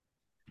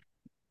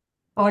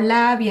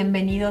Hola,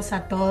 bienvenidos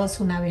a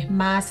todos una vez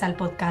más al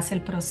podcast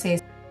El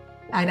Proceso.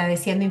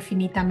 Agradeciendo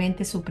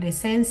infinitamente su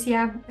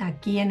presencia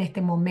aquí en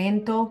este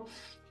momento.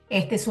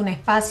 Este es un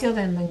espacio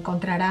donde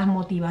encontrarás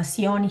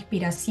motivación,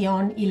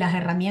 inspiración y las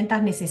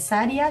herramientas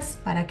necesarias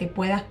para que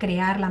puedas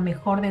crear la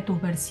mejor de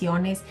tus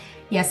versiones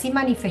y así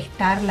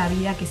manifestar la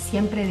vida que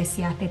siempre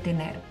deseaste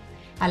tener.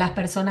 A las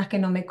personas que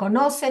no me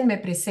conocen, me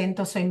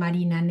presento, soy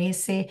Marina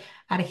Nese,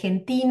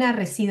 argentina,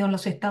 resido en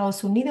los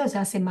Estados Unidos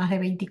ya hace más de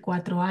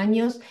 24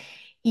 años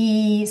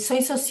y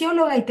soy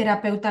socióloga y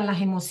terapeuta en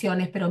las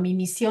emociones, pero mi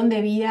misión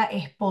de vida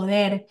es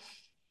poder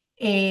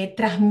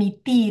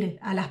transmitir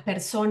a las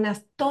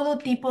personas todo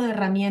tipo de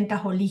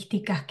herramientas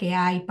holísticas que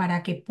hay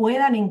para que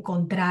puedan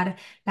encontrar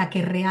la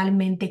que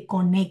realmente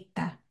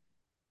conecta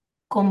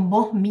con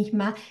vos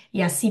misma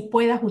y así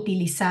puedas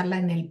utilizarla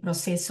en el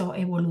proceso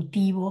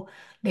evolutivo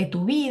de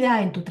tu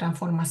vida, en tu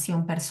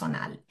transformación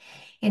personal.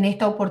 En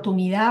esta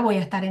oportunidad voy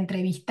a estar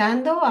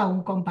entrevistando a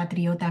un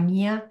compatriota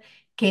mía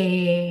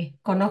que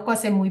conozco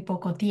hace muy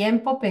poco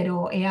tiempo,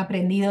 pero he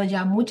aprendido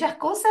ya muchas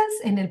cosas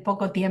en el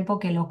poco tiempo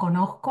que lo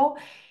conozco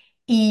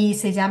y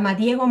se llama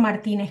Diego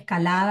Martín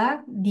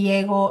Escalada.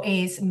 Diego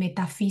es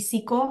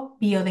metafísico,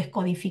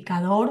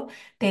 biodescodificador,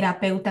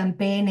 terapeuta en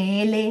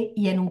PNL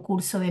y en un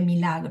curso de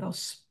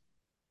milagros.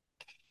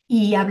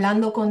 Y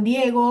hablando con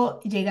Diego,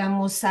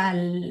 llegamos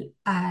al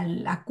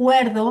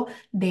acuerdo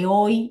de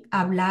hoy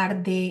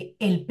hablar de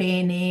el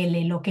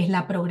PNL, lo que es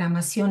la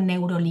programación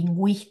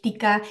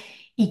neurolingüística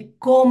y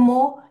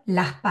cómo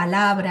las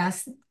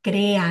palabras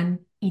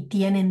crean y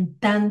tienen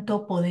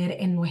tanto poder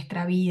en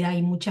nuestra vida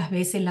y muchas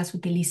veces las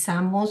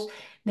utilizamos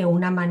de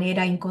una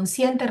manera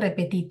inconsciente,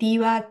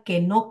 repetitiva,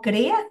 que no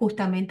crea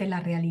justamente la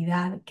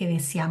realidad que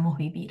deseamos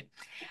vivir.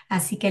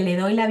 Así que le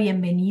doy la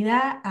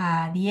bienvenida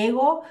a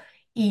Diego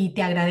y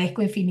te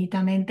agradezco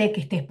infinitamente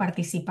que estés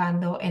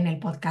participando en el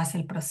podcast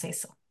El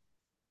Proceso.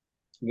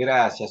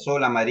 Gracias,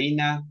 hola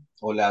Marina,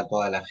 hola a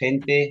toda la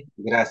gente,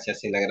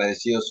 gracias, el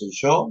agradecido soy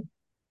yo,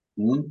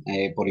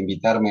 por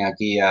invitarme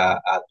aquí a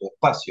tu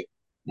espacio.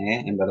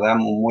 En verdad,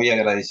 muy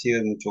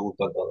agradecido y mucho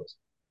gusto a todos.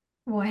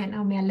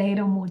 Bueno, me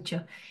alegro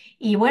mucho.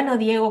 Y bueno,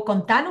 Diego,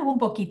 contanos un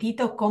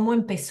poquitito cómo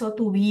empezó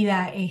tu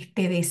vida,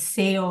 este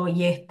deseo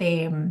y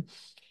este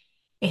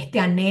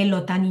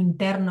anhelo tan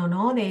interno,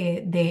 ¿no?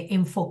 De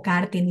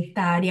enfocarte en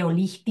esta área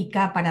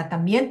holística para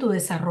también tu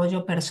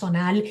desarrollo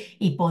personal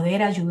y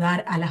poder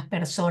ayudar a las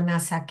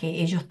personas a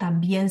que ellos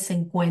también se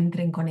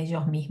encuentren con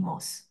ellos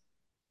mismos.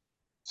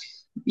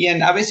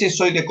 Bien, a veces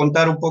soy de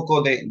contar un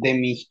poco de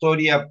mi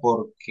historia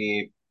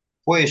porque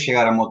puede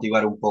llegar a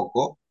motivar un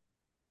poco.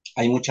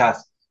 Hay muchos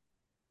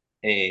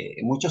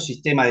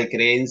sistemas de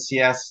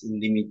creencias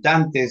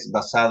limitantes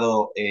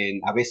basado en,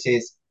 a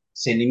veces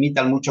se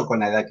limitan mucho con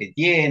la edad que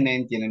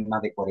tienen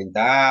más de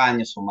 40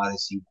 años o más de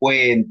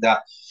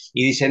 50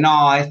 y dicen,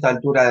 no, a esta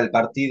altura del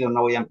partido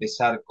no voy a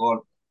empezar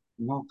con,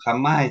 no,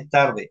 jamás es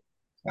tarde,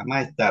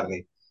 jamás es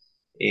tarde.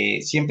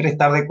 Siempre es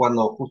tarde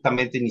cuando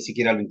justamente ni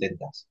siquiera lo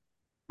intentas.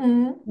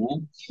 Mm. ¿No?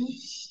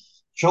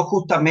 Yo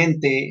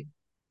justamente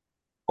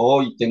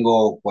hoy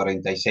tengo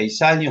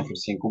 46 años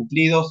recién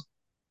cumplidos.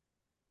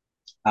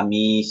 A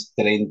mis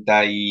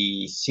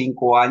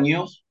 35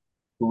 años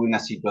tuve una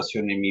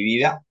situación en mi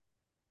vida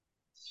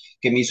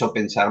que me hizo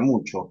pensar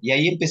mucho y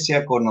ahí empecé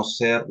a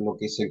conocer lo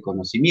que es el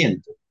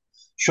conocimiento.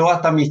 Yo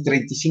hasta mis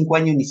 35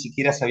 años ni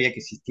siquiera sabía que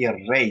existía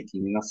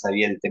Reiki, no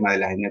sabía el tema de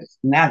las energías,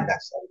 nada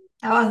sabía,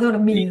 Estabas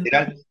dormido.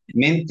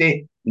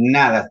 literalmente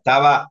nada,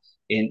 estaba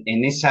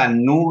en esa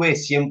nube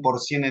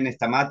 100% en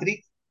esta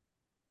Matrix.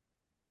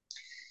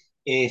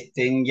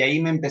 Y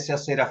ahí me empecé a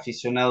ser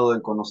aficionado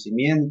del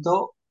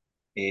conocimiento,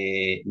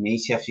 me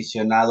hice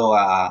aficionado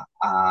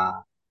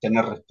a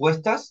tener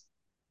respuestas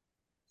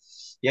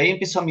y ahí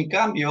empezó mi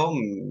cambio,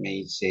 me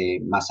hice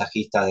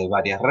masajista de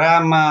varias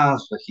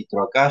ramas,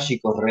 registro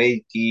akáshico,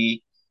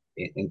 Reiki,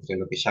 entre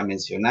lo que ya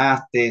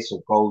mencionaste,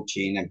 su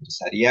coaching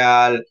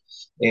empresarial,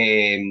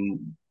 eh,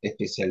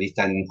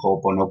 especialista en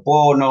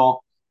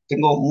Ho'oponopono.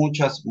 Tengo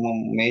muchas,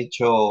 me he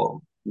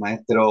hecho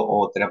maestro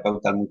o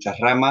terapeuta en muchas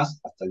ramas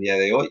hasta el día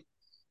de hoy.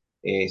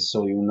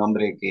 Soy un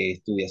hombre que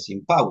estudia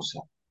sin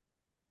pausa.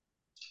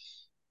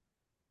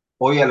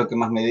 Hoy a lo que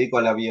más me dedico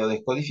a la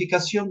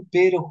biodescodificación,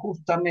 pero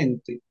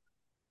justamente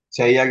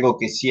si hay algo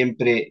que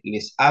siempre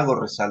les hago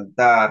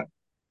resaltar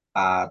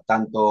a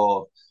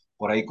tanto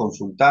por ahí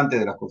consultantes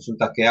de las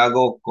consultas que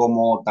hago,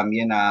 como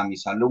también a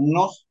mis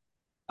alumnos,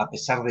 a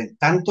pesar de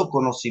tanto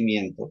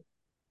conocimiento,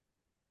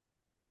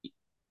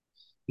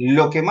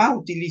 lo que más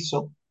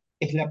utilizo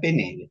es la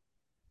PNL,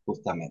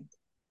 justamente.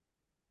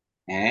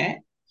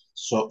 ¿eh?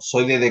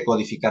 Soy de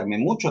decodificarme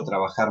mucho,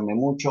 trabajarme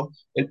mucho.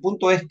 El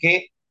punto es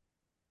que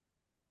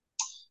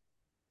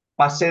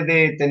pasé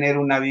de tener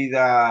una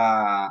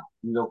vida,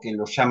 lo que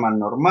lo llaman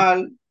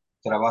normal,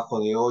 trabajo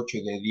de 8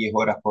 y de 10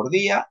 horas por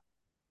día,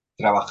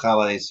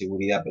 trabajaba de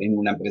seguridad en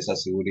una empresa de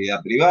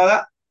seguridad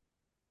privada.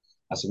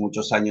 Hace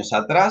muchos años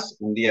atrás,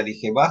 un día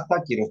dije,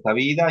 basta, quiero esta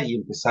vida y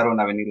empezaron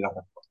a venir las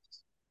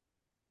respuestas.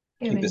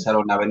 Qué bello.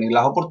 Empezaron a venir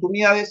las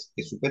oportunidades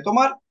que supe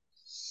tomar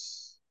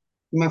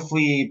me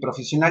fui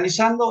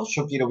profesionalizando,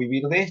 yo quiero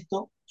vivir de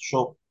esto,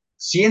 yo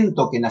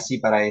siento que nací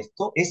para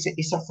esto,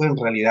 esa fue en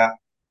realidad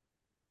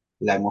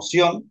la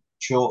emoción,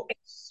 yo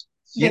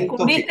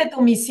siento que, Descubriste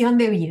tu misión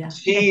de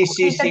vida, sí,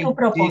 sí, descubriste tu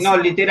sí, sí, no, propósito.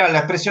 literal, la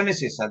expresión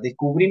es esa,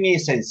 descubrí mi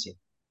esencia.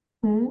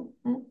 Mm,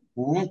 mm,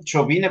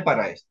 Yo vine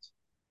para esto,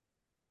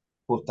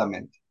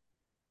 justamente.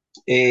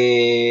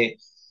 Eh,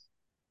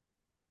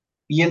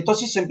 y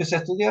entonces empecé a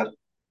estudiar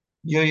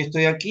y hoy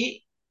estoy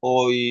aquí,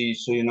 hoy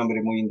soy un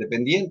hombre muy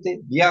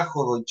independiente,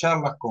 viajo, doy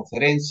charlas,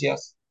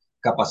 conferencias,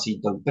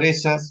 capacito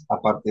empresas,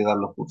 aparte de dar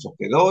los cursos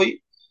que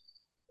doy.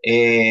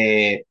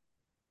 Eh,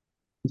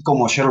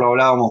 Como ayer lo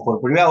hablábamos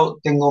por privado,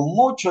 tengo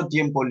mucho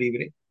tiempo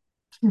libre,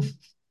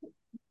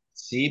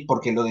 ¿sí?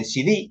 Porque lo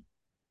decidí,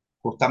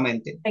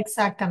 justamente.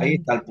 Ahí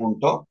está exactamente. el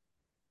punto.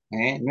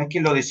 No es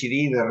que lo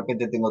decidí y de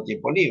repente tengo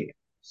tiempo libre.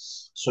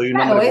 Soy un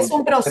Claro, hombre es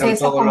un multífero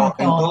proceso como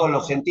en todos todo.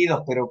 los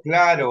sentidos, pero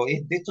claro,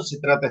 de esto se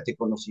trata este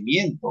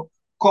conocimiento.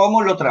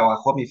 ¿Cómo lo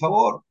trabajo a mi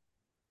favor?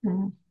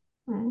 Mm,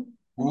 mm,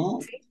 ¿Mm?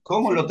 sí,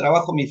 ¿Cómo lo sí,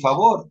 trabajo a mi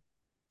favor?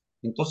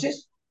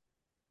 Entonces,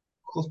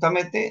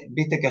 justamente,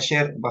 viste que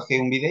ayer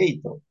bajé un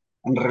videíto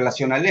en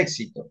relación al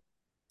éxito.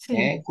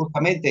 sí.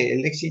 Justamente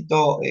el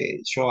éxito,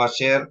 yo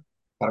ayer,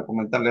 para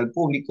comentarle al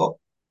público,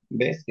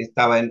 ¿ves?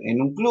 Estaba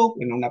en un club,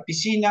 en una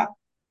piscina,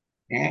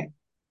 ¿eh?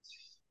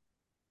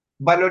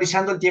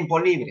 Valorizando el tiempo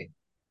libre.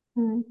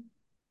 Mm,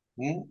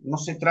 No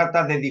se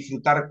trata de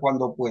disfrutar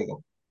cuando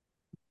puedo.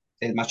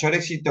 El mayor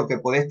éxito que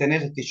podés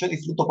tener es que yo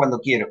disfruto cuando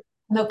quiero.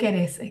 no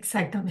querés,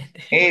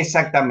 exactamente.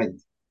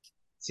 Exactamente,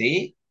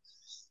 ¿sí?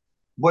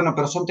 Bueno,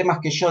 pero son temas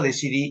que yo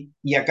decidí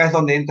y acá es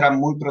donde entra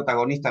muy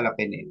protagonista la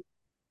PNL.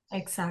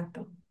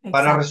 Exacto,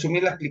 Para exacto.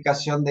 resumir la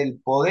explicación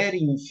del poder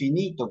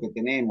infinito que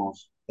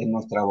tenemos en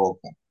nuestra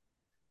boca.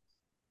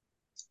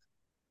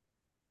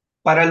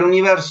 Para el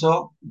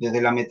universo,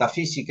 desde la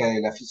metafísica y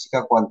de la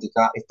física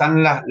cuántica,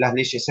 están las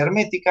leyes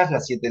herméticas,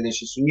 las 7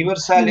 leyes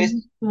Mm, universales.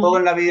 Todo mm,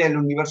 en la vida del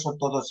universo,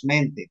 todo es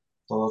mente,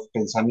 todo es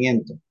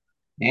pensamiento.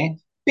 ¿Eh?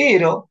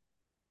 Pero,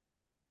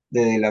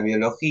 desde la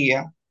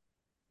biología,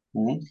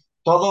 ¿eh?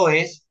 Todo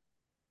es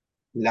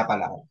la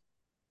palabra.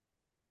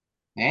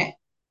 ¿Eh?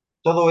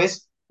 Todo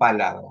es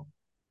palabra.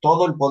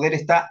 Todo el poder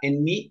está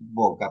en mi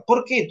boca.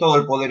 ¿Por qué todo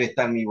el poder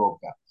está en mi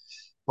boca?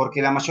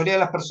 Porque la mayoría de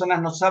las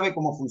personas no sabe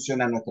cómo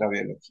funciona nuestra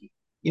biología.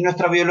 Y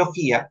nuestra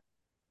biología,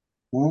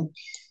 ¿eh?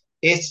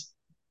 Es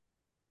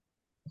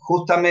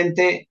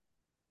justamente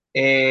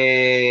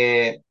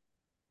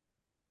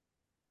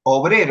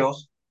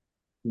obreros,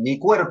 mi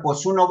cuerpo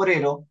es un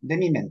obrero de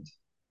mi mente.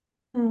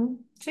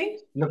 sí,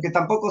 Lo que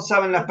tampoco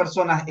saben las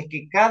personas es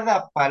que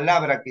cada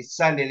palabra que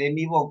sale de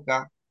mi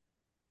boca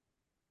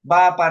va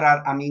a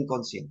parar a mi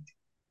inconsciente.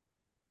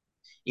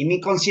 Y mi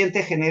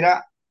inconsciente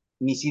genera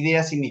mis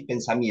ideas y mis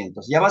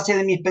pensamientos. Y a base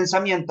de mis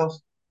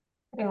pensamientos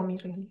creo mi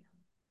realidad.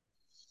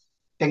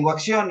 tengo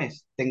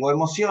acciones, tengo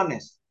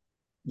emociones.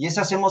 Y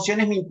esas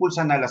emociones me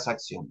impulsan a las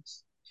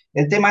acciones.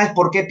 El tema es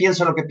por qué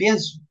pienso lo que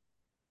pienso,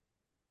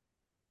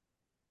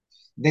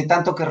 de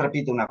tanto que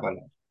repito una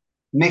palabra.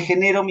 Me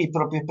genero mis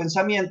propios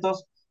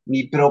pensamientos,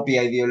 mi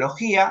propia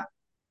ideología,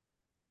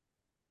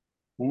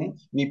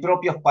 mis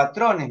propios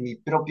patrones, mi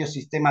propio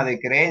sistema de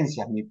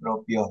creencias, mis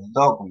propios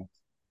dogmas.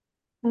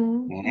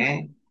 Mm,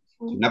 ¿Eh?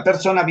 mm, Si mm, una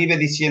persona vive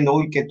diciendo,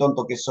 uy, qué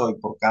tonto que soy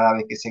por cada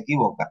vez que se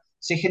equivoca,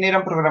 se genera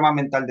un programa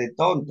mental de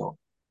tonto.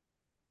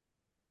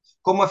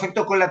 Como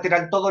efecto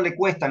colateral, todo le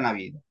cuesta en la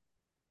vida.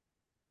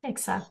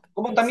 exacto,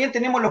 Como también exacto,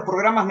 tenemos los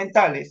programas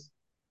mentales,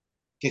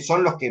 que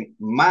son los que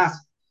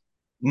más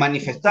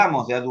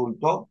manifestamos de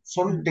adulto,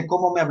 son de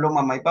cómo me habló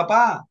mamá y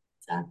papá.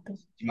 exacto.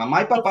 Si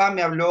mamá y papá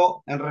me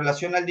habló en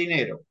relación al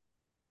dinero,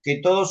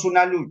 que todo es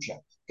una lucha,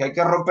 que hay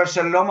que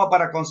romperse el lomo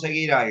para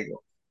conseguir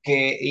algo,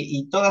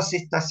 y todas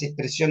estas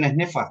expresiones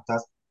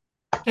nefastas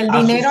Que el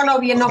a sus dinero no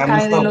viene, hijos, no a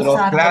cae de los nosotros,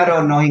 árboles.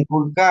 claro, nos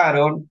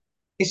inculcaron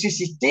ese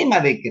sistema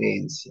de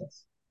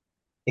creencias.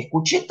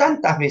 Escuché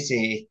tantas veces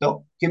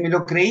esto que me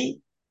lo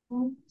creí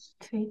Mm,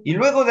 sí. y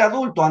luego de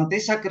adulto ante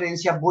esa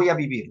creencia voy a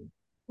vivirlo.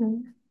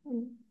 Mm,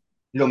 mm,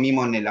 Lo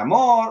mismo en el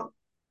amor,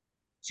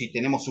 si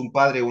tenemos un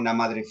padre o una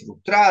madre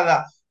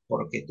frustrada,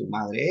 porque tu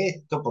madre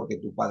esto, porque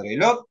tu padre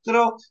el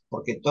otro,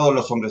 porque todos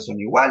los hombres son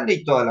iguales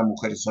y todas las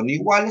mujeres son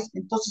iguales,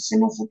 entonces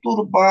en un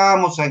futuro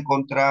vamos a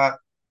encontrar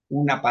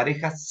una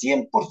pareja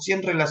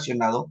 100%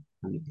 relacionado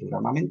a mi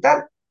programa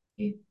mental.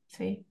 sí,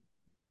 sí.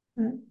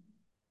 Mm,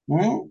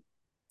 ¿Mm?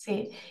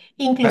 sí.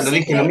 Ya lo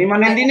dije, lo Inclusive, mismo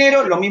en el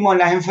dinero, lo mismo en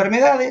las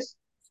enfermedades.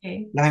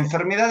 sí, Las sí.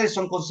 enfermedades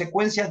son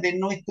consecuencias de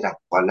nuestras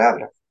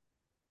palabras.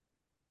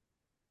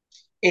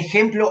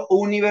 Ejemplo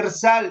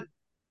universal,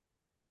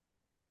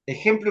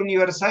 ejemplo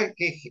universal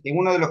que es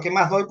uno de los que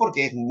más doy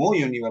porque es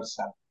muy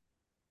universal.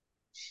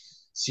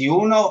 Si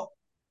uno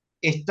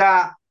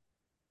está,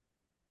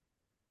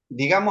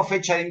 digamos,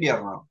 fecha de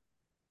invierno,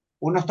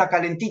 uno está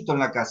calentito en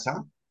la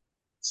casa,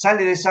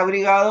 sale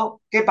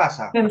desabrigado, ¿qué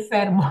pasa?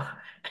 Enfermo.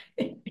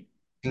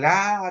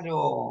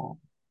 Claro,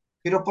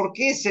 pero ¿por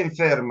qué se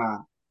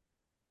enferma?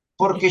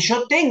 Porque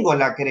yo tengo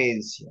la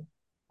creencia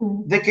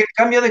Mm, de que el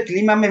cambio de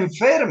clima me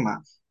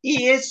enferma.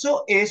 Y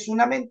eso es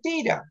una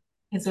mentira.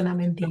 Es una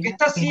Lo que mentira,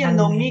 está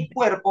haciendo mi realmente.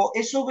 cuerpo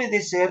es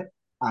obedecer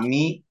a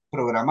mi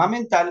programa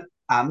mental,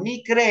 a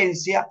mi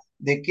creencia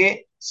de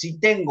que si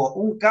tengo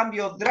un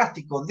cambio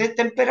drástico de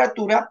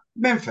temperatura,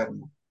 me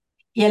enfermo.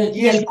 Y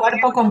Y el eso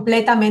cuerpo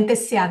completamente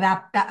se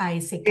adapta a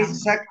ese es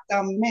cambio.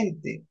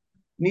 exactamente.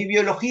 Mi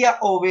biología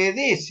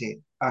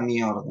obedece a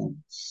mi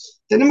orden.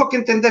 Tenemos que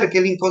entender que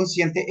el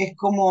inconsciente es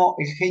como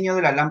el genio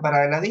de la lámpara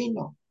de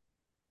Aladino.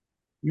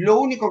 Lo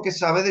único que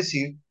sabe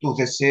decir, tus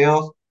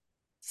deseos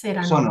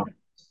Serán son hombres.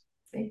 órdenes.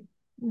 Sí.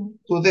 Mm.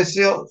 Tus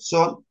deseos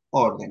son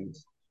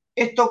órdenes.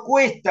 Esto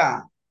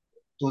cuesta,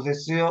 tus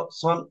deseos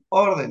son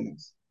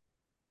órdenes.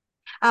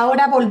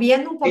 Ahora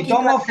volviendo un Si poquito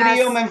tomo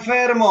frío, me atrás.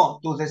 enfermo,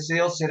 tus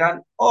deseos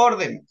serán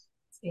órdenes.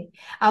 Sí.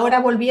 Ahora,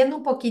 volviendo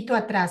un poquito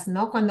atrás,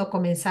 ¿no? Cuando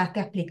comenzaste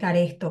a explicar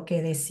esto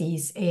que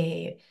decís,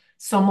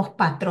 somos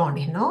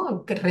patrones,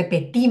 ¿no? Que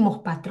repetimos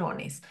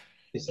patrones.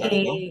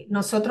 Exacto.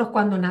 Nosotros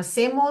cuando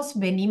nacemos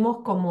venimos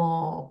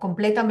como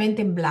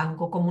completamente en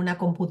blanco, como una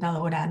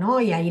computadora, ¿no?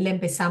 Y ahí le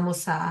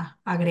empezamos a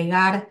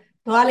agregar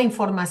toda la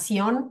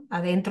información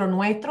adentro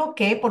nuestro,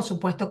 que por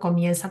supuesto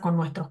comienza con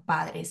nuestros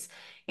padres.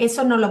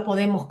 Eso no lo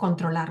podemos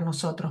controlar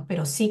nosotros,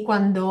 pero sí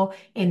cuando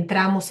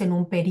entramos en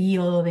un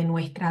periodo de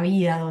nuestra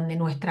vida donde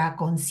nuestra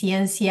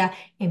conciencia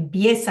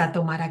empieza a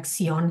tomar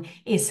acción,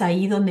 es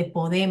ahí donde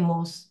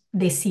podemos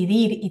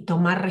decidir y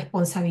tomar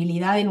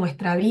responsabilidad de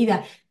nuestra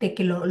vida, de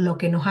que lo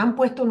que nos han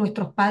puesto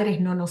nuestros padres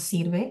no nos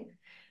sirve,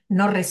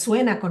 no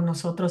resuena con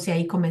nosotros y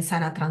ahí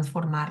comenzar a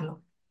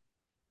transformarlo.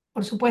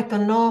 Por supuesto,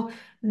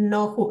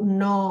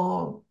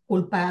 no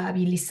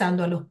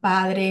culpabilizando a los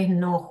padres,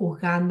 no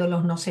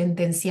juzgándolos, no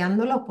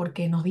sentenciándolos,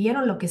 porque nos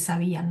dieron lo que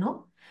sabían,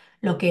 ¿no?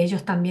 Lo que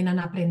ellos también han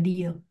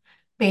aprendido.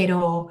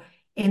 Pero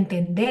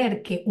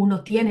entender que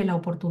uno tiene la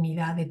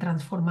oportunidad de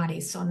transformar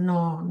eso.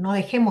 No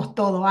dejemos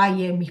todo,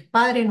 ay, mis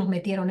padres nos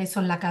metieron eso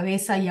en la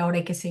cabeza y ahora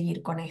hay que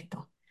seguir con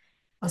esto.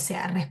 O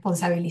sea,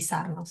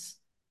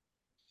 responsabilizarnos.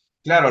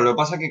 Claro, lo que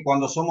pasa es que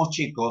cuando somos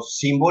chicos,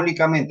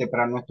 simbólicamente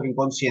para nuestro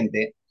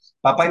inconsciente,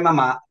 papá y Sí,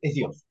 mamá es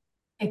Dios.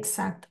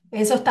 exacto.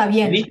 Eso está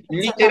bien,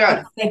 eso está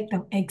Literal,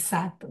 perfecto,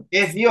 exacto.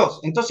 es Dios.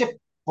 Entonces,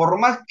 por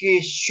más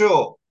que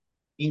yo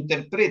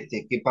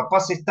interprete que papá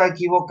se está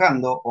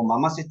equivocando o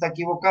mamá se está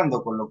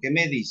equivocando con lo que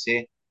me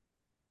dice,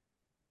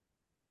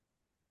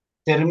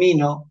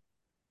 termino,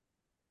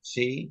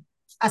 ¿sí?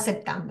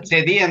 Aceptándolo.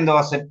 Cediendo,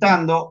 Mm,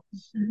 aceptando.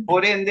 mm.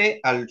 Por ende,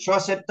 al yo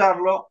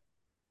aceptarlo,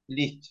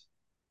 listo.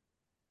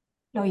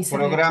 Lo hice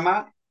real,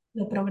 Programa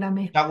lo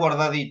programé. está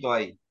guardadito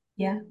ahí.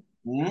 Ya.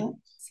 ¿Mm?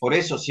 Por Sí.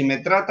 eso, si me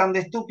tratan de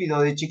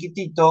estúpido de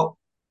chiquitito,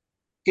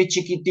 ¿qué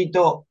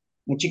chiquitito?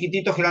 Un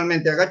chiquitito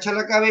generalmente agacha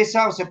la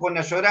cabeza o se pone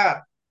a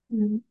llorar.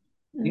 Mm,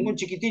 Ningún mm.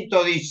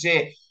 chiquitito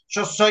dice,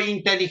 yo soy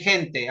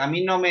inteligente, a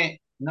mí no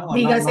me... No, no,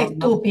 Digas no,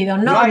 no. estúpido.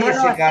 No No, hay no,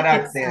 no, ese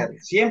carácter. exacto.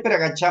 Siempre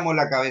agachamos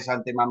la cabeza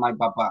ante mamá y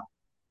papá.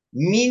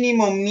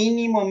 Mínimo,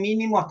 mínimo,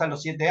 mínimo hasta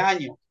los 7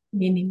 años.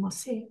 Mínimo,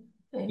 sí.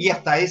 Y Sí.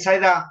 hasta esa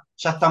edad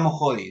ya estamos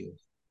jodidos.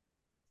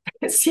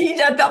 Sí,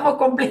 ya estamos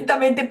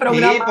completamente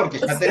Sí, programados. porque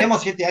ya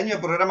tenemos 7 años de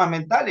programas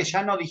mentales,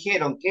 ya nos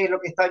dijeron qué es lo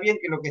que está bien,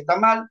 qué es lo que está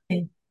mal,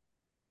 Sí.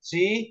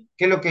 ¿sí?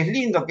 ¿Qué es lo que es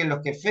lindo, qué es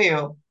lo que es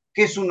feo,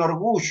 qué es un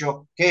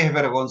orgullo, qué es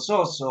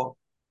vergonzoso,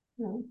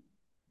 Mm.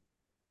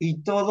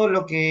 y todo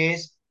lo que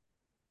es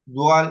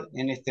dual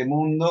en este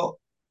mundo,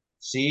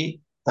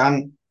 ¿sí?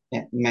 Tan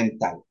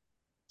mental.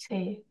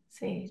 Sí,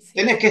 sí, sí,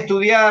 Tenés sí. que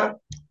estudiar,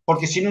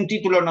 porque sin un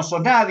título no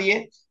sos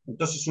nadie,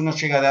 entonces uno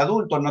llega de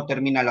adulto, no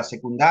termina la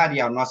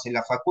secundaria o no hace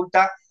la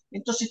facultad,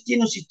 entonces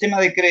tiene un sistema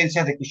de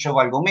creencias de que yo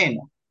valgo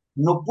menos.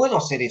 No puedo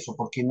hacer eso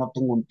porque no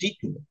tengo un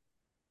título.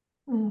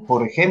 Mm.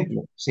 Por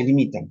ejemplo, se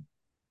limitan.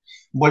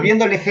 Sí,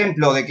 Volviendo al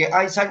ejemplo de que,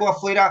 ay, salgo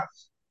afuera,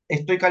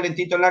 estoy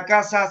calentito en la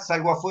casa,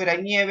 salgo afuera,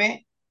 hay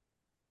nieve,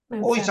 me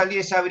hoy enfermo. salí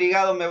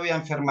desabrigado, me voy a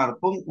enfermar.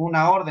 Pum,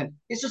 una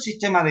orden. Esos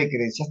sistemas de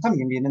creencias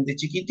también vienen de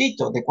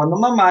chiquitito, de cuando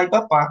mamá y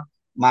papá,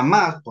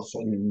 mamá, pues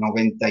el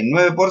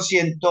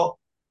 99%,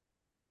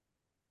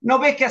 no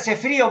ves que hace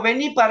frío,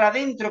 vení para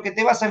adentro que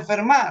te vas a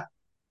enfermar.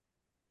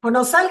 O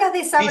no salgas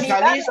Si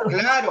salís, desabrigado.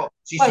 claro,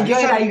 si Pues yo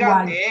salís era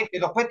abrigate, igual. que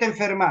después te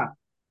enfermas.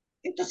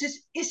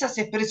 Entonces, esas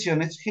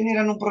expresiones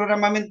generan un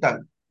programa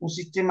mental, un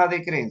sistema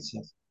de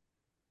creencias,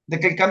 de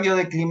que el cambio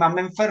de clima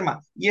me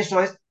enferma. Y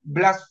eso es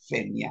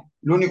blasfemia.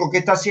 Lo único que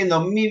está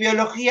haciendo mi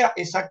biología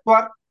es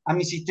actuar a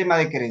mi sistema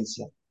de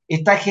creencias.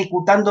 Está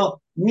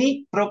ejecutando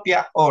mi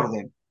propia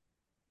orden,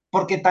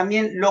 porque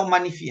también lo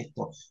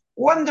manifiesto.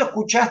 ¿Cuándo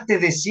escuchaste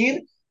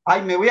decir,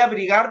 ay, me voy a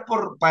abrigar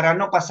para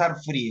no pasar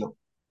frío?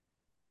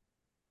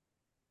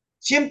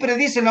 Siempre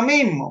dicen lo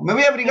mismo, me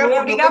voy a Me abrigar voy a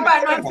porque después abrigar me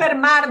para no enfermo.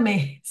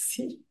 enfermarme.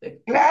 Sí,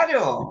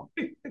 Claro,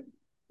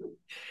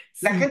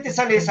 la sí, gente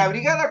sale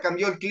desabrigada,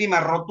 cambió el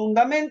clima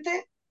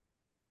rotundamente,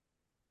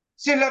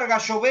 se larga a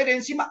llover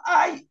encima,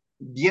 ay,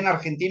 bien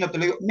argentino te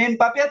lo digo, me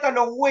empapé hasta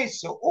los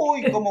huesos,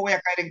 uy, cómo voy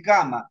a caer en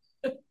cama.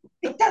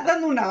 Estás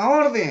dando una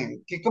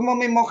orden, que como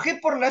me mojé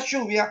por la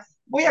lluvia,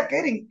 voy a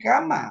caer en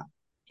cama.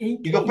 qué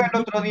Y después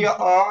al otro día,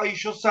 increíble. ay,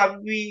 yo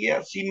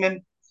sabía, si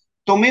me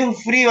tomé un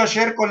frío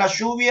ayer con la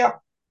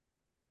lluvia,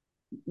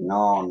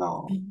 No,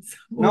 no, Es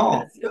muy no.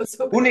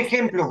 gracioso, Un pero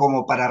ejemplo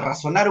como para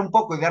razonar un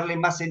poco y darle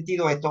más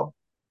sentido a esto,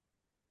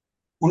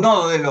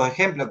 uno de los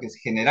ejemplos que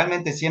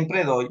generalmente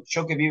siempre doy,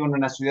 yo que vivo en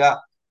una ciudad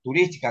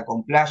turística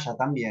con playa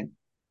también,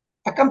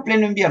 acá en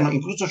pleno invierno,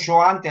 incluso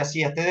yo antes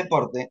hacía este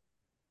deporte,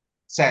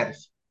 surf.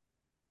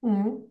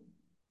 mm,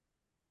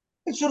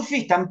 El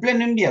surfista en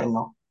pleno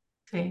invierno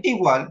sí,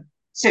 igual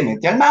se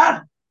mete al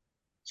mar.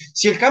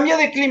 Si el cambio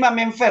de clima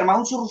me enferma,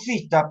 un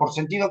surfista, por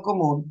sentido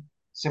común,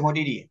 se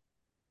moriría.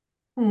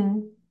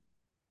 mm,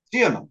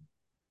 ¿Sí o no?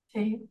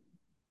 sí.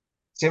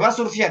 Se va a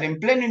surfear en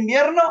pleno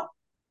invierno,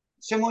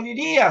 se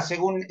moriría,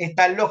 según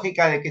esta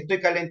lógica de que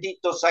estoy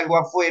calentito, salgo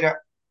afuera,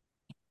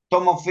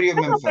 tomo frío y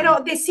me enfermo.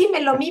 Pero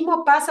decime, lo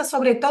mismo pasa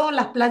sobre todo en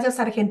las playas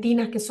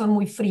argentinas que son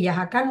muy frías.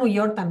 Acá en New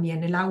York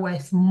también el agua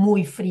es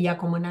muy fría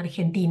como en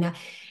Argentina.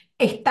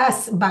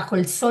 Estás bajo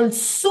el sol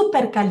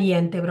súper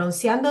caliente,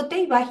 bronceándote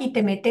y vas y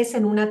te metes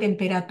en una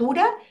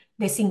temperatura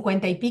de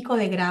 50 y pico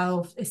de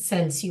grados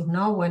Celsius,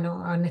 ¿no?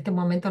 Bueno, en este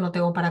momento no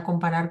tengo para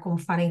comparar con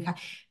Fahrenheit,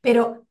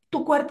 pero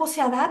tu cuerpo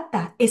se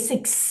adapta, es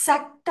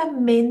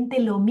exactamente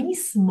lo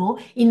mismo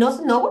y no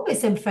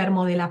vuelves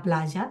enfermo de la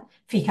playa.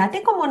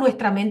 Fíjate cómo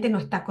nuestra mente no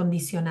está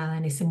condicionada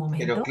en ese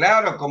Pero momento.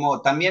 claro,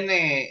 como también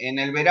en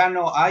el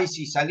verano, ay,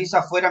 si salís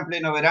afuera en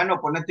pleno verano,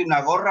 ponete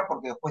una gorra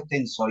porque después te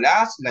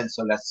insolás, la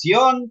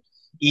insolación,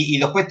 y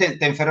después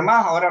te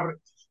enfermás,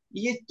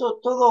 y esto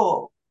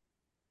todo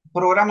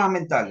programas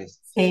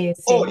mentales. Sí,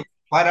 Hoy, sí.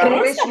 para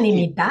Creencias resumir,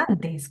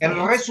 limitantes,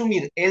 creencias.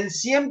 el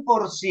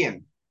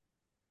 100%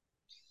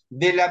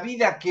 de la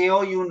vida que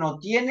hoy uno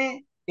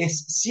tiene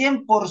es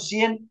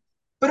 100%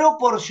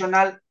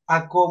 proporcional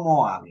a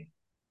cómo habla.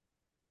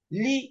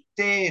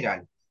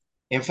 Literal.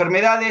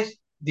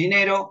 Enfermedades,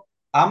 dinero,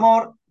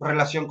 amor,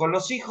 relación con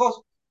los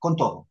hijos, con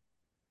todo.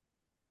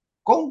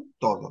 Con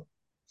todo.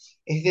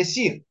 Es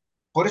decir,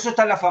 por eso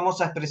está la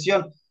famosa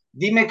expresión,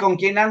 dime con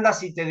quién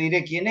andas y te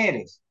diré quién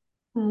eres.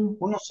 Mm,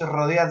 Uno se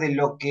rodea de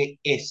lo que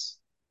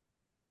es.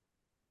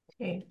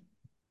 sí.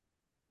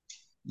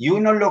 Y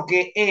uno lo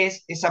que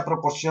es a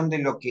proporción de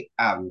lo que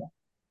habla.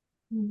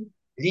 Mm.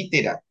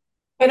 Literal.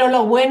 Pero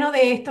lo bueno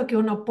de esto es que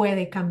uno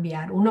puede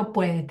cambiar, uno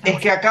puede Es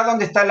que transformar. acá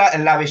donde está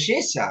la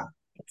belleza,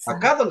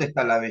 acá donde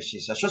está la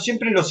belleza. Yo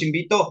siempre los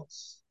invito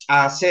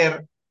a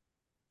hacer,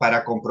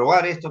 para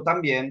comprobar esto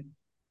también,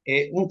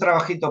 un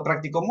trabajito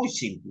práctico muy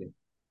simple.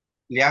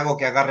 Le hago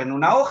que agarren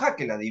una hoja,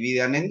 que la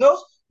dividan en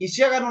dos y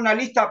se hagan una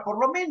lista por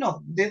lo menos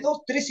de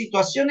dos, tres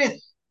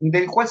situaciones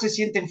del cual se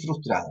sienten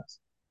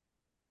frustradas.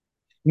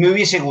 Me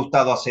hubiese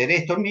gustado hacer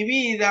esto en mi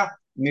vida,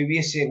 me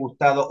hubiese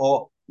gustado,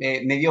 o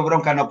me dio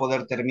bronca no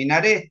poder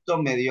terminar esto,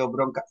 me dio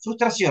bronca.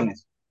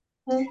 Frustraciones,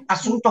 Mm, mm,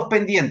 asuntos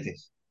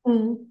pendientes,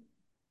 mm,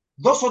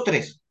 dos o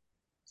tres.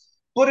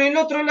 Por el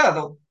otro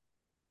lado,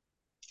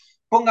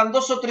 pongan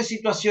dos o tres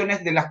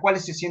situaciones de las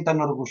cuales se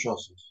sientan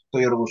orgullosos.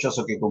 Estoy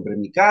orgulloso que compré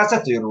mi casa,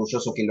 estoy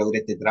orgulloso que logré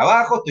este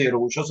trabajo, estoy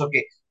orgulloso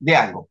que de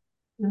algo.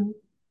 mm,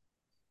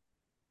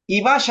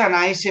 Y vayan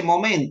a ese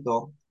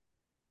momento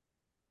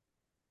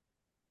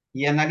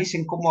y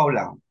analicen cómo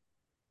hablaban.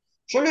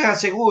 Yo les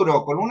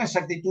aseguro con una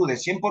exactitud de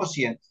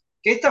 100%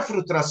 que estas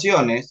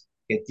frustraciones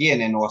que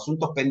tienen o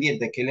asuntos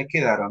pendientes que les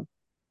quedaron,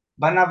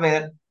 van a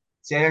ver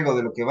si hay algo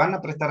de lo que van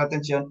a prestar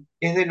atención,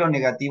 es de lo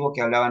negativo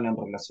que hablaban en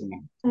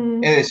relacionamiento.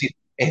 Es mm, decir,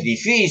 es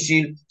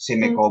difícil, se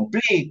me mm,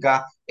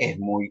 complica, es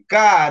muy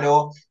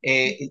caro,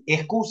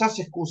 excusas,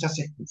 excusas,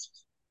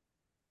 excusas.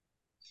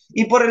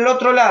 Y por el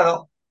otro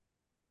lado,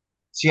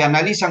 si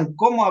analizan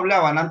cómo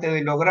hablaban antes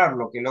de lograr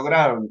lo que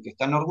lograron, que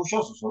están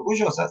orgullosos,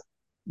 orgullosas,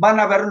 van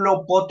a ver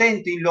lo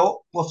potente y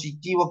lo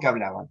positivo que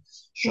hablaban.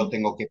 Yo mm,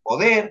 tengo que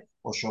poder,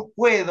 o yo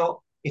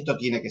puedo, esto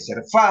tiene que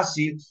ser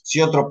fácil, si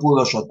otro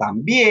pudo, yo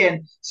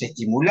también, se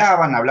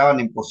estimulaban, hablaban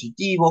en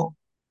positivo,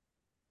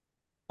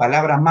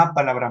 palabras más,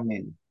 palabras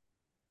menos,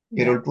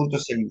 pero el ya, punto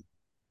es el mismo.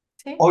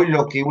 sí. Hoy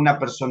lo que una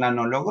persona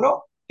no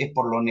logró es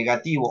por lo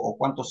negativo o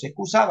cuánto se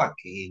excusaba,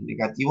 que es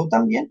negativo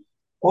también,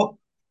 o,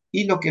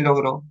 y lo que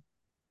logró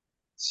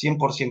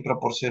 100%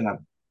 proporcional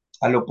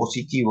a lo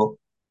positivo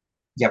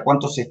y a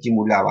cuánto se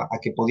estimulaba, a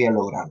que podía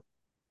lograr.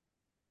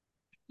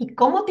 ¿Y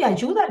cómo te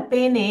ayuda el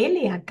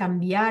PNL a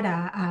cambiar,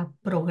 a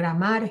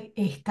programar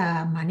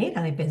esta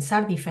manera de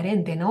pensar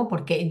diferente, ¿no?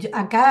 Porque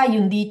acá hay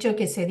un dicho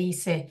que se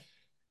dice,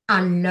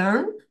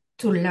 unlearn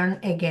to learn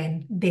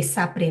again.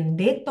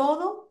 Desaprende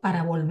todo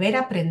para volver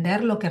a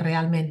aprender lo que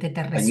realmente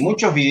te Hay resuena.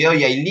 muchos videos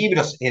y hay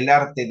libros, El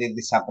arte de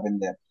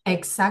desaprender.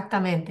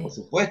 Por Exactamente.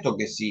 supuesto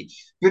que sí,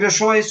 pero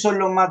yo eso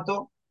lo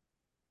mato,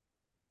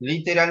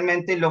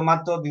 literalmente lo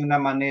mato de una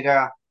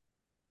manera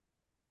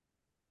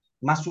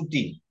más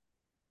sutil,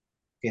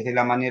 que es de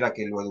la manera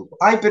que lo educo.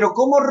 Ay, pero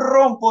 ¿cómo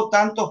rompo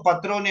tantos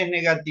patrones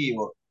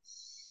negativos?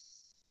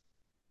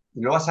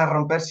 Lo vas a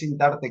romper sin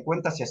darte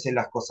cuenta si haces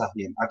las cosas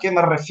bien. ¿A qué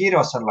me refiero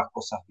a hacer las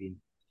cosas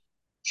bien?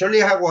 Yo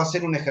les hago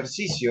hacer un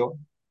ejercicio,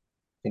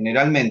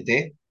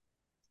 generalmente,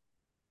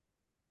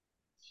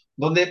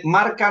 donde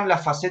marcan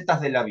las facetas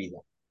de la vida.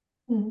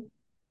 Mm,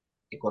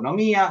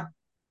 Economía,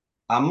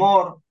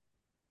 amor,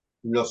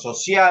 lo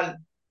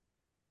social,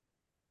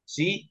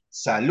 ¿sí?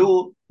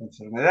 salud,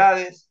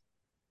 enfermedades,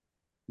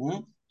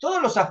 ¿m? Todos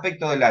los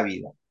aspectos de la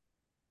vida.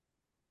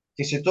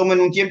 Que se tomen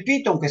un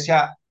tiempito, aunque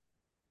sea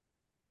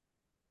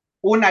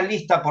una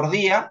lista por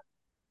día,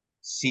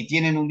 si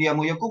tienen un día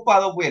muy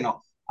ocupado,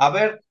 bueno, a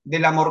ver,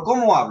 del amor,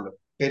 ¿cómo hablo?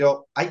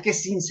 Pero hay que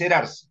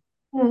sincerarse.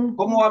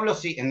 ¿Cómo Ujú, hablo?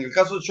 Si, en el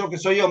caso yo que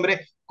soy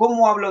hombre,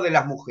 ¿cómo hablo de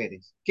las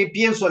mujeres? ¿Qué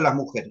pienso de las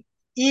mujeres?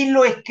 Y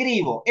lo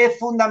escribo. Es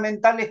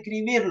fundamental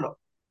escribirlo.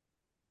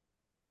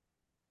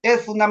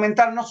 Es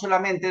fundamental no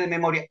solamente de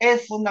memoria,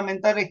 es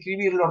fundamental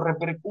escribirlo.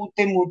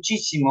 Repercute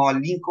muchísimo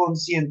al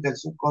inconsciente, al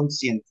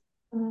subconsciente.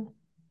 ujú.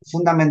 Es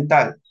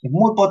fundamental. Es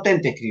muy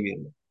potente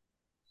escribirlo.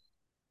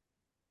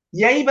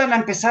 Y ahí van a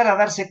empezar a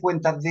darse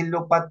cuenta de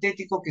lo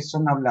patético que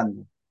son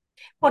hablando.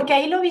 Porque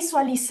ahí lo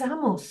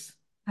visualizamos,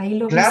 ahí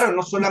lo Claro,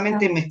 no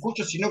solamente me visualizamos.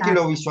 escucho, sino que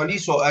lo Exacto,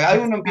 visualizo. Ahí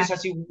uno empieza a exacto.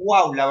 decir,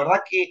 wow, la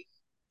verdad que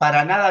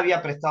para nada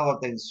había prestado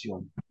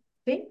atención.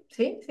 Sí,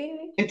 sí, sí,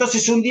 sí.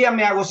 Entonces un día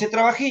me hago ese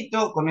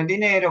trabajito con el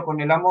dinero,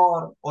 con el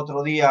amor,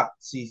 otro día,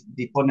 si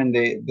disponen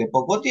de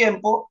poco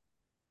tiempo,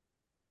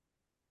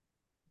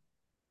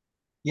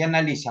 y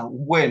analizan.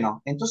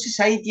 Bueno, entonces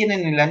ahí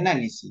tienen el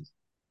análisis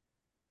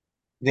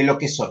de lo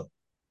que son.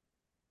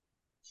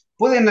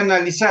 Pueden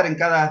analizar en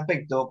cada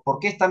aspecto por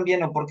qué están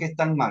bien o por qué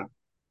están mal,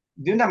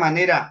 de una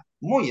manera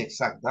muy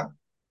exacta.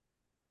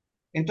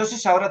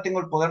 Entonces ahora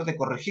tengo el poder de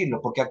corregirlo,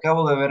 porque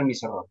acabo de ver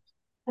mis errores.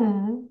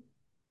 Ujú.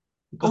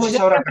 Como yo Entonces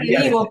ahora siempre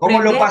cambiar esto. digo,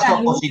 ¿Cómo lo prender paso la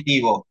a luz.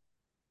 positivo?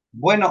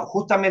 Bueno,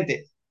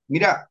 justamente,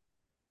 mira,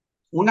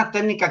 una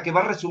técnica que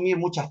va a resumir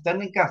muchas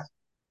técnicas,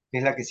 que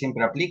es la que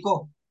siempre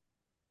aplico,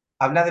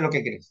 habla de lo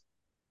que crees.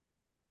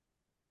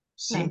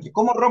 Claro. Simple.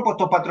 ¿Cómo rompo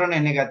estos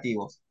patrones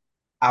negativos?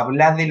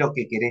 Habla de lo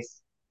que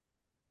querés.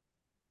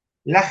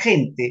 La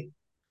gente,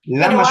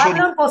 la Pero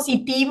mayoría, hablo en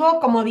positivo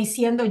como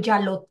diciendo ya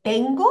lo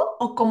tengo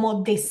o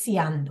como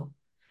deseando.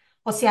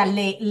 O sea,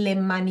 le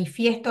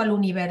manifiesto al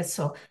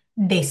universo,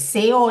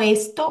 deseo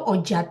esto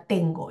o ya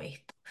tengo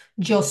esto.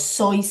 Yo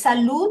soy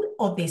salud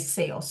o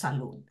deseo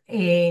salud.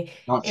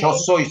 no, Eh, yo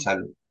soy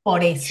salud.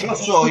 por Yo eso,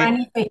 es soy,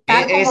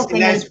 manifestar como que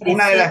en el es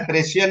una de las presente.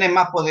 expresiones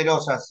más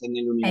poderosas en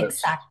el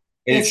universo. Exacto.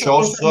 El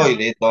yo Eso es lo soy,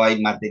 de esto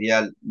hay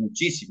material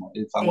muchísimo,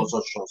 el sí.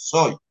 famoso yo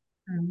soy.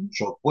 Mm,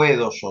 Yo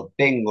puedo, yo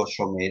tengo,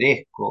 yo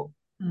merezco,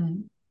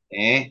 mm.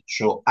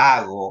 yo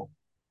hago.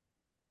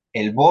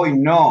 El voy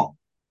no.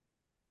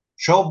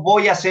 Yo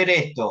voy a hacer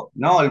esto.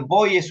 No, el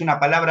voy es una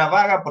palabra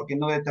vaga porque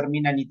no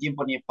determina ni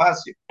tiempo ni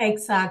espacio.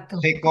 Exacto.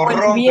 Se Como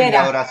el corrompe en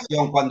la hubiera,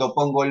 oración cuando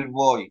pongo el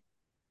voy.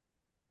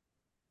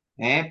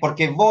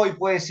 Porque voy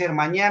puede ser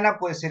mañana,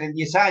 puede ser en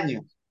 10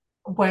 años.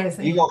 pues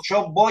Digo,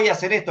 yo voy a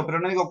hacer esto, pero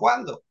no digo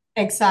cuándo.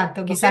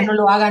 exacto, quizás no Entonces,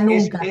 lo haga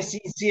nunca. es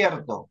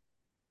incierto.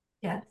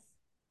 Yes.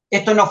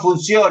 Esto no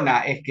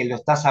funciona, es que lo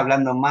estás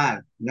hablando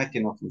mal, no es que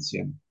no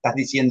funcione. Estás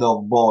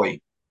diciendo voy.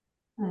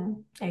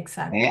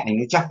 Exacto. Hay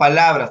muchas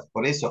palabras,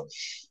 por eso.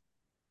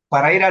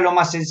 Para ir a lo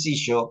más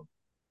sencillo,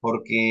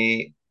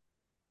 porque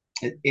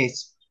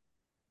es,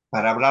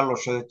 para hablarlo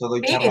yo de esto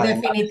doy Sí, charlas de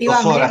más de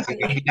 2 horas, definitivamente.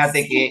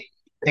 imagínate Sí. que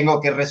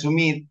tengo que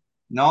resumir,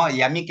 ¿no?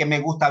 Y a mí que me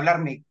gusta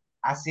hablar me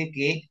hace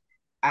que,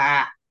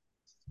 ah,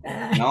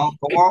 ¿no?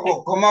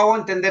 Cómo hago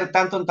entender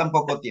tanto en tan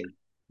poco tiempo?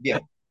 Bien,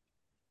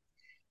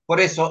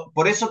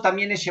 por eso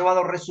también he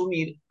llevado a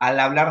resumir al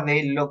hablar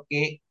de lo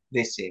que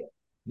deseo,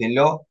 de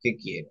lo que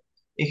quiero.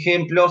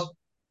 Ejemplos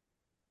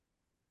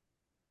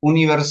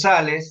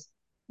universales,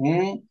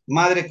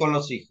 madre con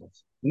los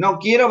hijos. No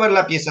quiero ver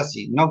la pieza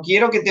así, no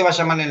quiero que te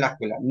vaya mal en la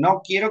escuela,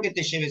 no quiero que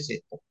te lleves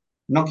esto,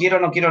 no quiero,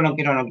 no quiero, no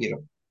quiero, no quiero.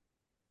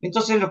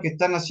 Entonces lo que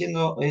están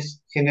haciendo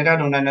es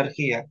generar una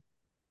energía,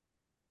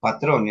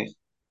 patrones,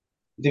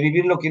 de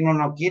vivir lo que uno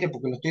no quiere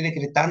porque lo estoy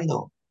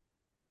decretando.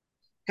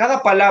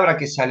 Cada palabra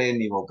que sale de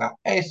mi boca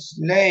es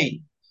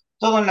ley.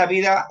 Todo en la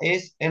vida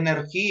es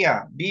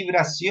energía,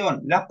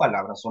 vibración. Las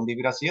palabras son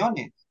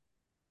vibraciones.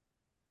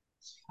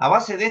 A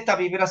base de estas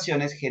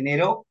vibraciones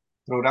genero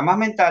programas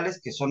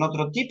mentales que son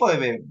otro tipo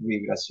de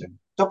vibración.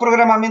 Estos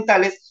programas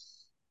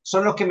mentales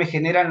son los que me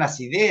generan las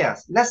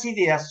ideas. Las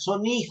ideas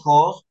son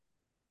hijos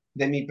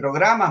de mis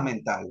programas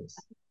mentales.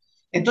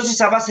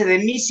 Entonces, a base de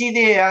mis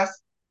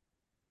ideas,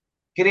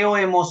 creo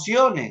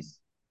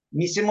emociones.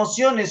 Mis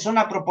emociones son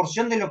a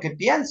proporción de lo que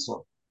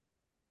pienso.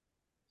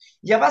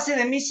 Y a base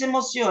de mis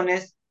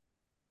emociones,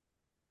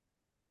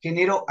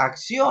 genero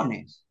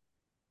acciones.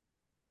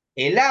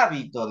 El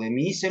hábito de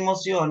mis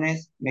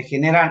emociones me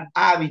generan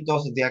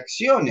hábitos de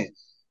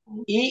acciones.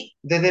 Y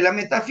desde la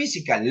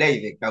metafísica,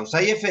 ley de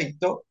causa y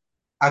efecto,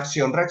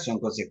 acción, reacción,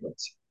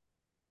 consecuencia.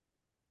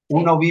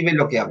 Sí, Uno vive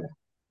lo que habla.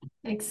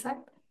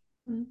 exacto.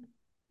 Mm,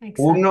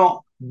 exacto.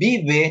 Uno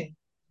vive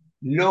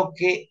lo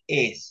que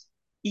es.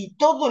 Y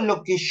todo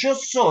lo que yo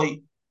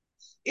soy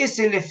es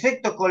el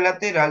efecto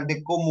colateral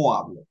de cómo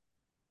hablo.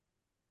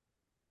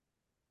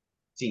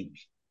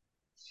 Simple.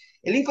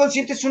 El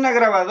inconsciente es una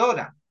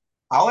grabadora.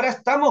 Ahora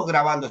estamos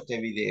grabando este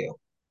video.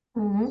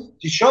 Mm,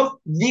 Si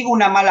yo digo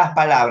una mala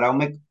palabra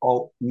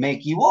o me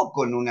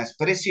equivoco en una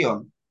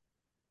expresión,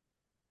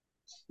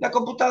 la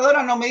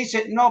computadora no me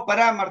dice, no,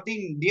 pará,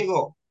 Martín,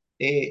 Diego,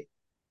 eh,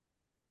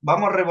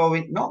 vamos a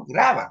rebobinar. No,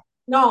 graba,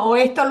 No, o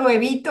esto lo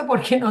evito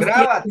porque no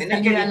tiene graba, que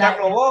tenés que salir al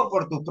editarlo aire. vos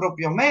por tus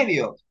propios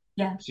medios,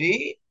 Ya,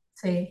 ¿sí?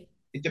 sí.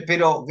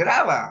 Pero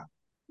graba.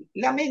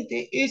 La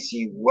mente es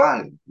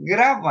igual,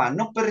 graba,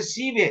 no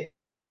percibe.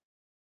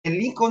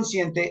 El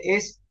inconsciente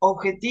es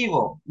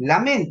objetivo, la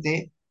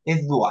mente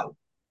es dual.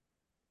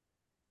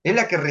 Es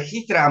la que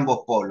registra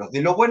ambos polos,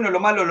 de lo bueno, lo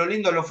malo, lo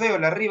lindo, lo feo,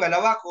 el arriba, el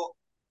abajo,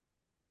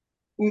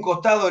 un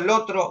costado, el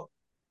otro.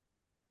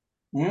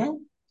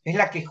 ¿Mm? Es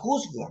la que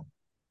juzga.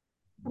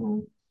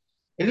 Mm.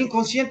 El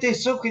inconsciente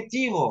es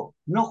objetivo,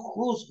 no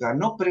juzga,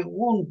 no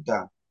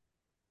pregunta,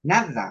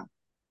 nada.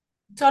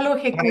 Solo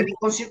Para el ejecuta.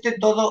 inconsciente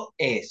todo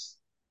es,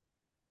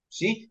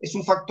 ¿sí? Es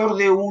un factor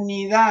de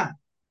unidad.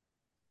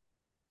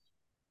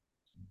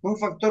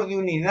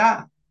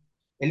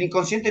 El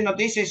inconsciente no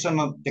te dice eso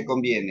no te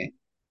conviene.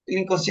 El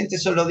inconsciente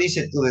solo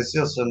dice tus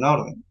deseos son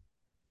orden.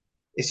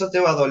 Eso te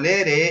va a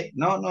doler, ¿eh?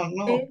 No, no,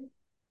 no. Sí,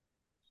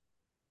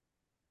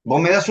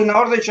 Vos sí. me das una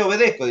orden, yo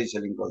obedezco, dice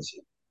el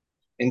inconsciente.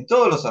 En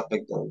todos los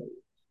aspectos de la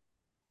vida.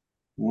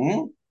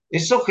 ¿Mm?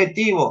 Es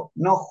objetivo,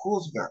 no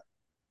juzga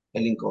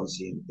el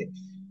inconsciente.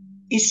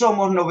 Y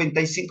somos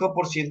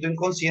 95%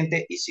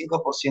 inconsciente y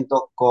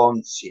 5%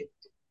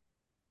 consciente.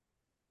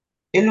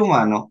 El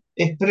humano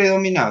es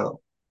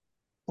predominado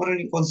por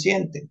el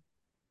inconsciente.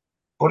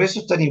 Por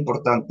eso es tan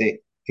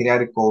importante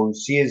crear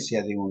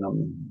conciencia de uno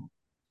mismo.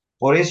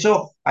 Por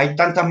eso hay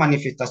tantas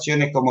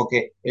manifestaciones como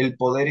que el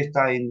poder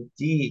está en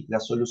ti, la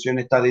solución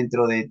está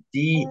dentro de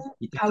ti,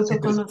 y todas las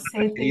expresiones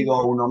Autoconocerte. referidas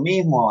a uno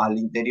mismo, al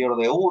interior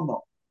de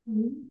uno.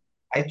 Mm.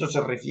 A esto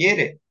se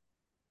refiere,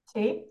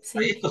 Sí, a sí.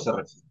 esto se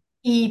refiere.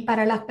 Y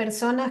para las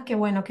personas que,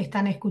 bueno, que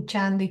están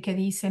escuchando y que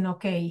dicen,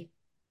 ok,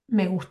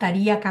 me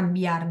gustaría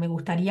cambiar, me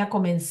gustaría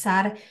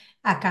comenzar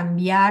a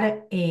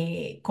cambiar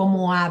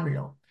cómo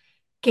hablo.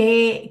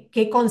 ¿Qué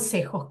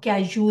consejos, qué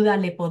ayuda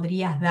le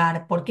podrías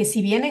dar? Porque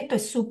si bien esto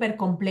es súper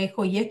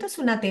complejo y esto es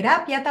una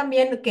terapia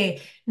también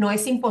que no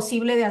es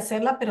imposible de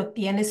hacerla, pero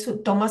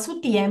toma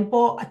su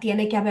tiempo,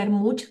 tiene que haber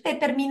mucha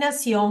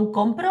determinación,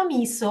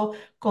 compromiso,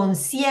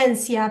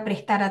 conciencia,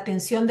 prestar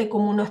atención de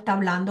cómo uno está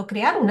hablando,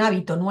 crear un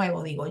hábito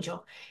nuevo, digo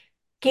yo.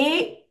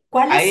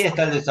 Ahí ¿Cuáles?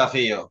 está el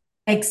desafío.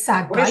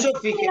 Exacto, Por hay eso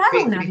que crear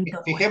un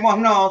hábito nuevo.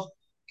 fijémonos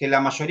que la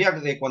mayoría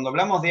de cuando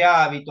hablamos de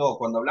hábitos,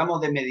 cuando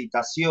hablamos de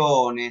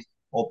meditaciones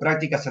o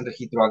prácticas en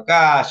registro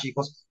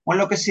akáshicos o en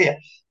lo que sea,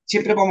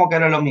 siempre vamos a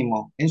caer a lo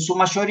mismo. En su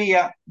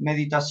mayoría,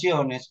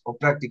 meditaciones o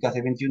prácticas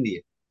de 21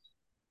 días.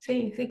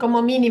 Sí, sí,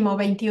 como mínimo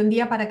 21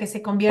 días para que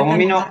se Como convierta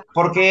en un mínimo, hábito.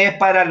 porque es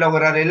para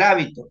lograr el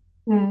hábito.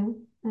 Mm,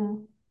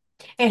 mm.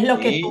 Es lo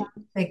que tú,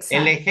 ¿Sí?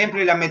 El exacto.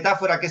 ejemplo y la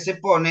metáfora que se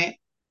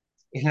pone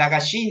es la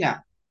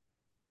gallina.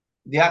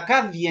 De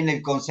acá viene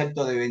el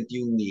concepto de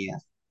 21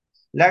 días.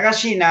 La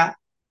gallina,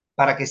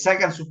 para que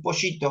salgan sus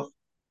pollitos,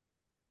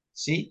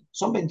 ¿sí?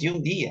 Son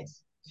 21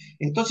 días.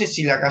 Entonces,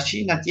 si la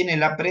gallina tiene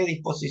la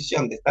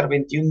predisposición de estar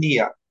 21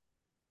 días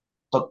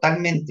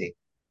totalmente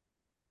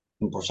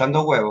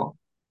empollando huevos,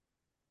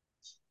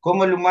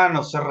 ¿cómo el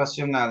humano ser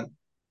racional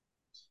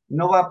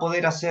no va a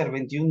poder hacer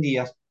 21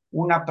 días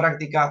una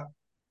práctica,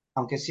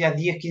 aunque sea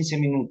 10, 15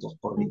 minutos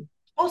por Mm. día?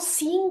 O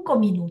 5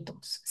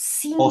 minutos,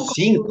 O 5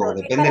 5,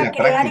 minutos. Es depende de para la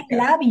crear práctica. el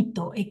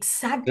hábito,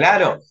 exacto.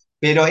 Claro,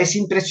 pero es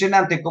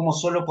impresionante cómo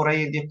solo por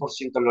ahí el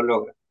 10% lo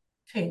logra.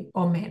 Sí,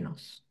 o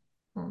menos.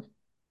 Mm.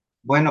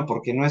 Bueno,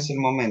 porque no es el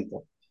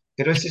momento.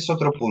 Pero ese es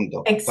otro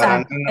punto, para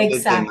no Exacto, hablar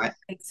del tema, exacto, ¿eh?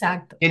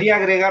 exacto. Quería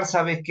agregar,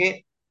 ¿sabes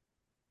qué?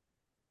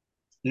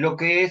 Lo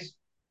que es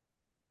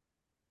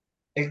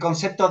el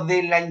concepto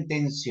de la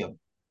intención,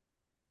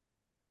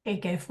 Que es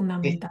que es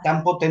fundamental.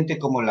 tan potente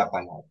como la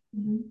palabra,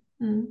 Mm,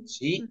 mm,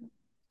 ¿sí? mm.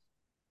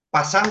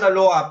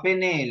 Pasándolo a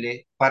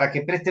PNL para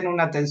que presten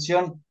una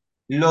atención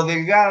lo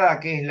delgada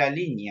que es la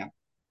línea,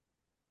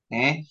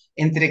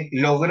 entre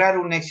lograr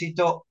un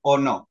éxito o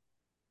no.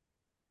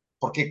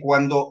 Porque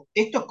cuando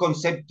estos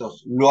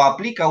conceptos lo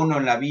aplica uno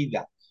en la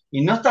vida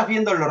y no estás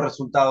viendo los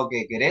resultados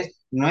que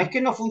querés, no es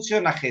que no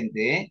funciona,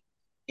 gente, ¿eh?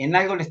 En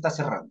algo le está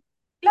cerrando.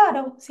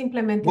 Claro,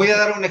 simplemente Voy a usted.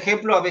 dar un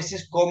ejemplo a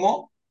veces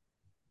como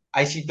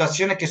hay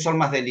situaciones que son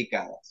más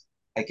delicadas,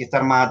 hay que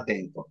estar más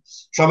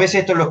atentos. Yo a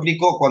veces esto lo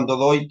explico cuando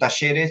doy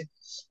talleres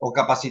o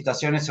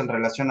capacitaciones en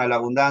relación a la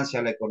abundancia,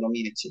 a la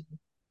economía, etc.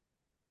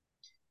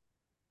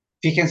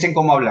 Fíjense en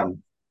cómo hablamos.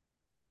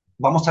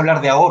 Vamos a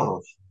hablar de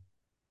ahorros,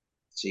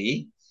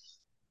 ¿sí?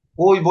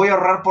 Uy, voy a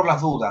ahorrar por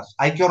las dudas.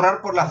 Hay que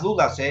ahorrar por las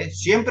dudas, ¿eh?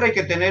 Siempre hay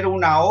que tener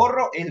un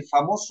ahorro, el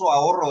famoso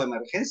ahorro de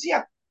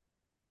emergencia.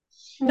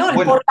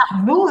 No, por Bueno,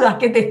 las dudas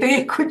que te estoy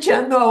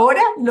escuchando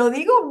ahora, lo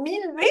digo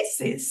 1000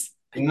 veces.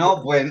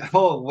 no, bueno,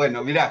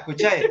 bueno, mira,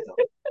 escucha esto.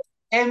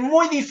 Es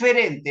muy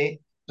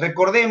diferente.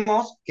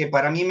 Recordemos que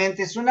para mi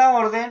mente es una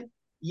orden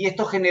y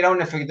esto genera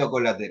un efecto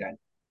colateral.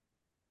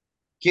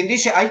 Quien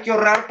dice hay que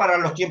ahorrar para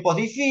los tiempos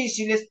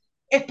difíciles,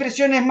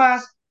 expresiones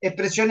más,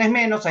 expresiones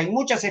menos, hay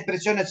muchas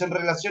expresiones en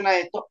relación a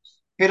esto,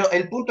 pero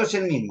el punto es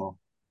el mismo.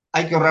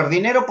 Hay que ahorrar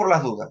dinero por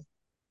las dudas.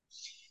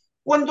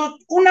 Cuando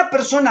una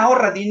persona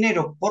ahorra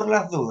dinero por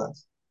las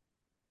dudas,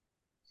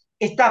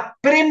 está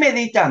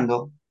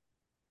premeditando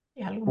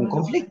Y algo un no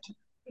lo va a conflicto.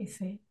 Y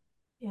sí,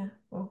 ya,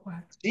 oh,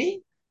 wow,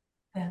 ¿sí?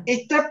 ya.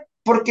 Está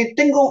porque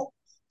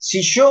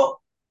si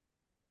yo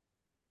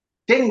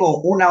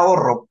tengo un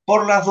ahorro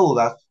por las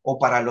dudas o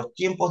para los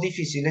tiempos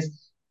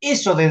difíciles,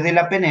 eso desde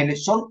la PNL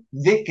son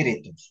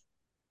decretos.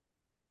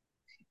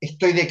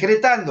 Estoy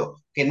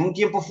decretando que en un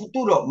tiempo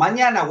futuro,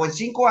 mañana o en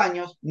 5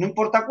 años, no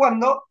importa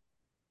cuándo,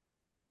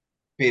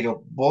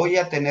 pero voy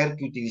a tener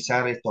que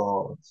utilizar estos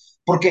ahorros.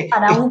 Porque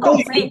Para un estoy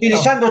conflicto,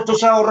 utilizando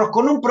estos ahorros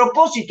con un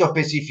propósito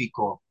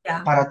específico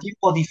ya, para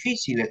tiempos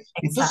difíciles.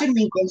 Entonces exacto.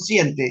 mi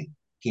inconsciente,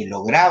 que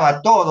lo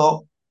graba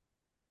todo,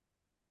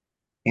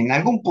 en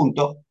algún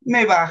punto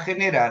me va a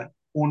generar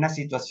una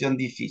situación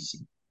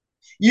difícil.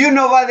 Y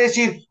uno va a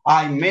decir,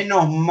 ay,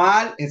 menos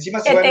mal,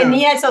 encima Que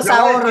tenía esos lo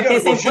va a decir ahorros, te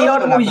sentí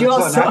orgulloso la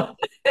persona. orgulloso.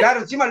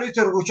 Claro, encima lo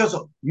dice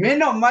orgulloso.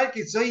 Menos mal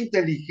que soy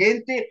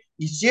inteligente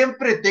y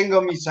siempre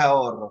tengo mis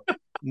ahorros.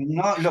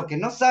 No, lo que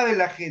no sabe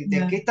la gente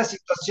es que Ya, esta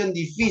situación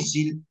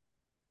difícil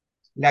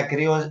la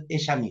creó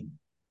ella misma.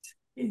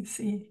 y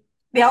sí.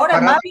 De ahora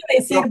en Para más darle voy a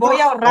decir, voy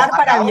a propósito ahorrar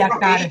al para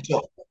ahorro que viajar.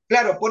 hizo.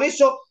 Claro, por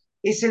eso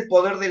es el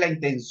poder de la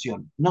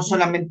intención, no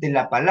Mm, solamente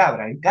la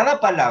palabra. En cada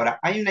palabra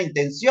hay una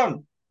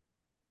intención,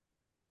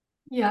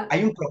 ya,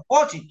 hay un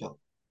propósito.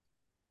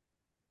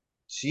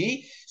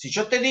 ¿Sí? Si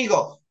yo te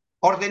digo,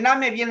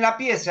 ordename bien la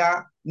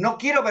pieza, no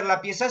quiero ver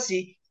la pieza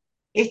así,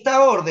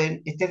 esta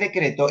orden, este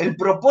decreto, el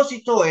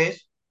propósito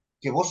es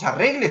que vos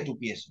arregles tu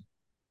pieza.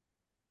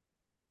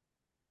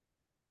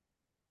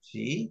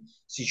 ¿Sí?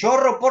 Si yo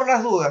ahorro por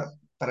las dudas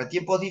para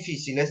tiempos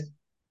difíciles,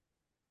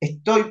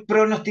 estoy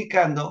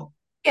pronosticando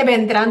que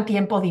vendrán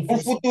tiempos un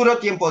difíciles. futuro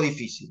tiempo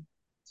difícil.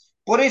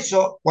 Por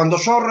eso, cuando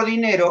yo ahorro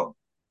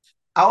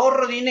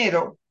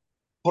dinero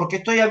porque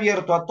estoy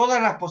abierto a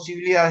todas las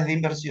posibilidades de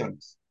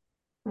inversiones,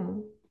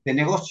 Mm, de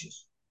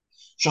negocios.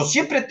 Yo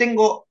siempre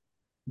tengo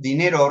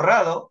dinero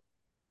ahorrado,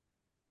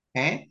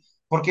 ¿eh?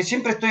 Porque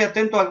siempre estoy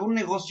atento a algún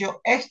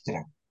negocio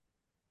extra.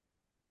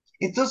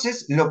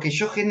 Entonces, lo que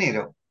yo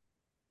genero,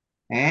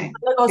 ¿eh?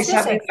 Es negocios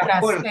abrir las extras,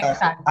 puertas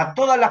exacto. a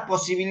todas las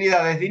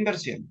posibilidades de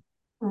inversión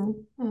Mm,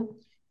 mm.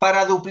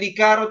 para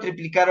duplicar o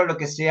triplicar o lo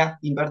que sea,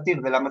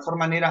 invertir de la mejor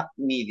manera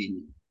mi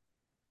dinero.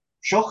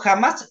 Yo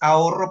jamás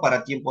ahorro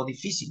para tiempos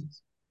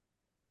difíciles.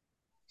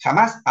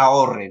 Jamás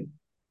ahorren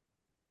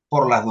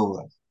por las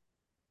dudas.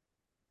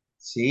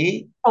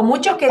 ¿Sí? O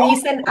muchos que Ahorren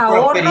dicen por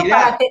ahorro para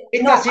prosperidad. que,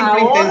 Esta no,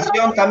 simple ahorro,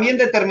 intención también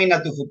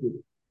determina tu futuro.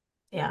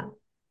 ya.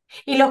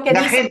 Y los que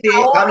La dicen gente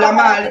habla ahorro para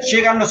mal, tener,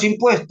 llegan los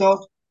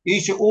impuestos y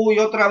dice, uy,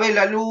 otra vez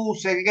la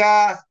luz, el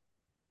gas.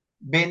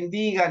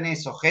 Bendigan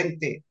eso,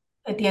 gente.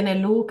 que tiene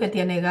luz, que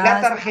tiene La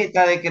gas,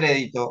 tarjeta de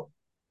crédito,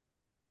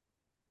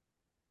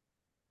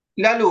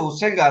 la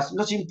luz, el gas,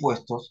 los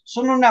impuestos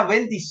son una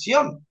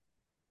bendición,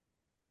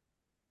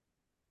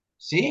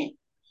 ¿sí?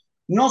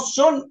 No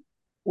son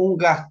un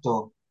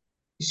gasto,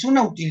 es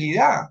una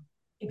utilidad.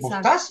 Vos exacto.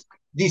 estás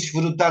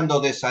disfrutando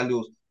de esa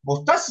luz,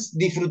 vos estás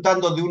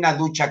disfrutando de una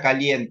ducha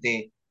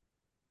caliente,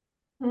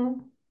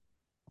 Mm.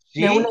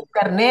 De una ¿sí?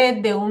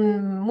 internet, de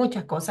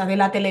muchas cosas, de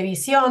la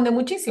televisión, de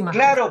muchísimas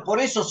cosas. Claro, por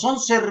eso son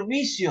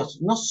servicios,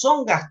 no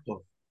son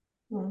gastos.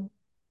 Mm.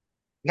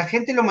 La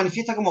gente lo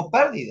manifiesta como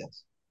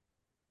pérdidas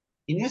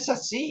y no es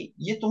así,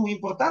 y esto es muy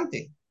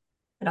importante.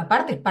 Pero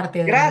aparte es parte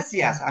de la vida.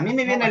 Gracias, a mí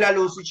me viene la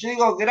luz y yo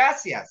digo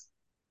gracias.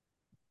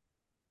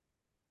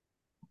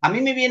 A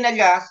mí me viene el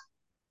gas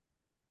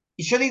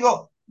y yo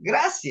digo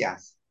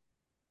gracias.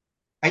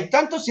 Hay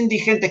tantos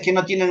indigentes que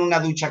no tienen una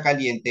ducha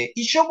caliente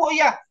y yo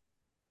voy a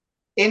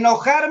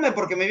enojarme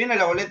porque me viene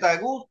la boleta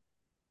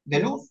de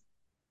Mm. luz.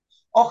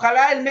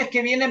 Ojalá el mes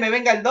que viene me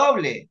venga el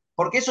doble,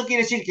 porque eso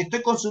quiere decir que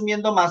estoy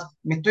consumiendo más,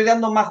 me estoy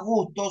dando más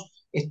gustos,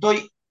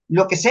 estoy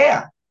lo que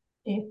sea.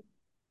 Sí.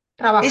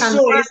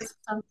 Trabajando Eso es,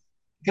 más.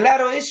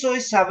 claro, eso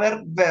es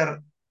saber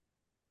ver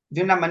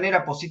de una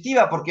manera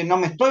positiva porque no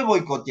me estoy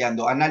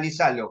boicoteando,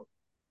 analízalo.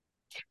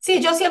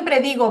 Sí, yo siempre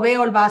digo,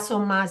 veo el vaso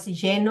más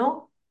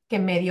lleno que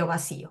medio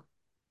vacío.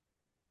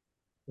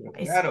 Pero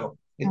Es claro,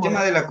 el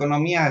tema como, de la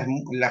economía,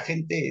 la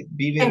gente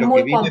vive es lo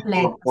que muy vive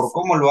complejo. por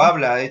cómo lo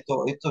habla,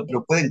 esto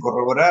lo Sí, pueden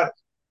corroborar,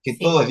 que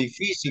todo sí. es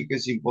difícil, que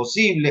es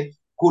imposible,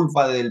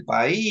 culpa del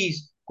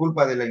país,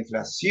 culpa de la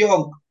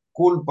inflación,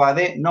 culpa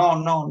de... No,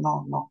 no,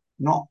 no, no,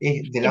 no,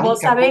 de Y la vos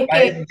única sabés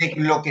culpa es que, de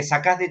lo que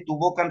sacás de tu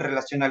boca en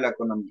relación a la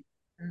economía.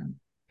 mm,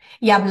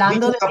 y Dice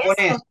hablando un de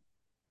japonés, eso,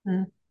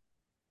 mm,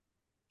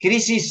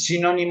 crisis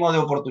sinónimo de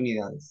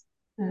oportunidades.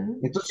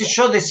 Entonces sí,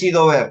 yo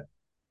decido ver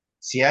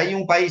si hay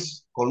un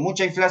país con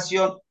mucha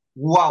inflación,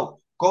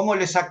 wow, ¿cómo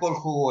le saco el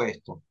jugo a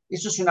esto?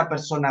 Eso es una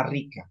persona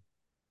rica,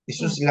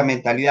 eso mm. es la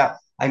mentalidad.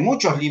 Hay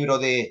muchos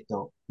libros de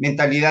esto,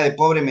 mentalidad de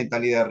pobre,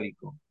 mentalidad de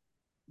rico,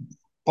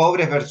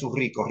 pobres versus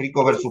ricos,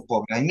 ricos versus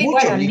pobres. Hay Sí,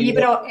 bueno, muchos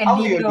libros, el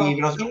libro,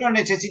 audiolibros, y no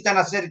necesitan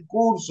hacer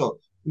cursos.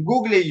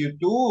 Google y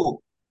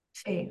YouTube,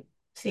 sí,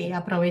 sí,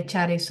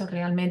 aprovechar eso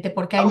realmente,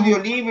 porque hay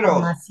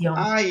audiolibros,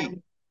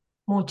 hay.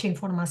 mucha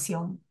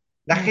información.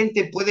 La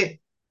gente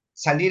puede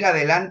salir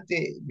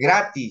adelante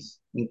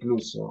gratis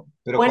incluso,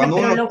 pero Bueno, cuando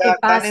pero uno lo que está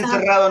tan pasa,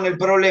 encerrado en el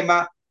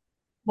problema,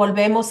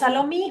 volvemos a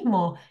lo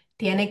mismo.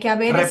 Tiene que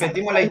haber esa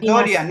Repetimos la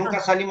historia, nunca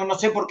determinación. salimos, no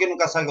sé por qué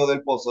nunca salgo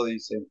del pozo,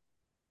 dicen.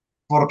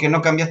 Porque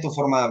no cambias tu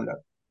forma de hablar,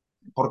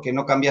 porque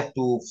no cambias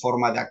tu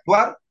forma de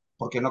actuar,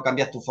 porque no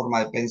cambias tu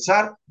forma de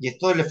pensar, y es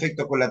todo el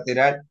efecto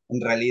colateral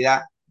en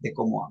realidad de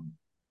cómo hablas.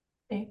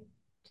 Sí,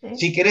 sí.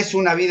 Si querés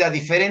una vida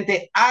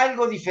diferente,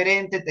 algo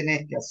diferente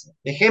tenés que hacer.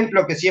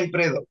 Ejemplo que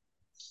siempre doy.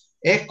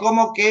 Es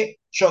como que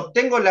yo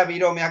tengo la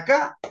virome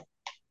acá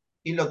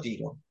y lo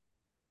tiro.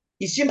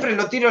 Y siempre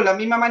lo tiro de la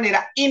misma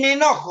manera y me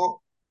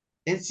enojo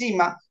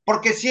encima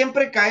porque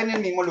siempre cae en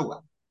el mismo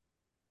lugar.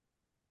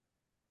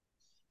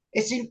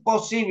 Es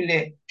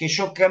imposible que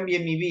yo cambie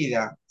mi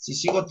vida si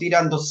sigo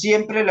tirando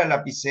siempre la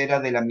lapicera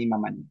de la misma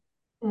manera.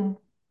 Mm.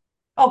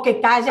 O que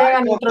caiga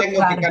en Algo otro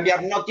tengo que lugar.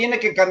 cambiar. No tiene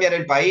que cambiar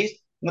el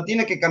país, no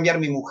tiene que cambiar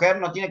mi mujer,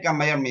 no tiene que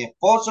cambiar mi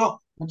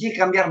esposo, no tiene que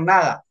cambiar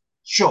nada.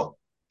 Yo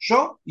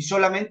y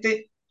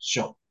solamente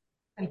yo.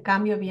 El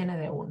cambio viene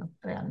de uno,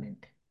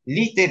 realmente,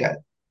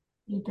 Literal.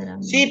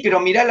 Sí, literalmente.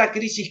 pero mirá la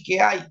crisis que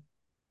hay.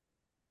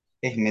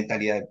 Es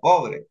mentalidad de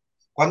pobre.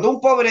 Cuando un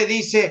pobre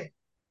dice,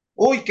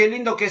 uy, qué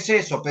lindo que es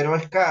eso, pero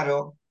es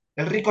caro,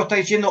 el rico está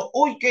diciendo,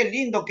 uy, qué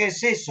lindo que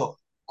es eso.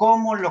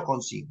 ¿Cómo lo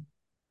consigo?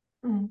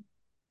 Mm.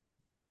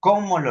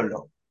 ¿Cómo lo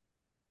logro?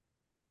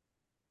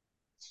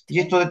 Y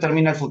Sí, esto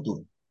determina el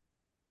futuro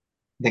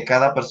de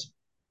cada persona.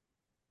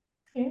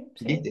 sí,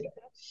 sí, Literal.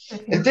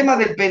 El tema definitivamente.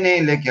 del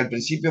PNL, que al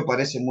principio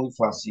parece muy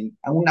fácil,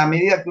 a una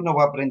medida que uno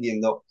va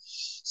aprendiendo,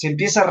 se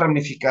empieza a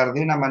ramificar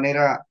de una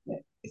manera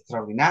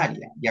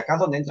extraordinaria. Y acá es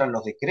donde entran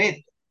los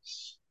decretos.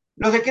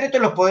 Los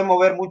decretos los podemos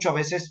ver muchas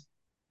veces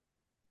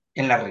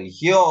en la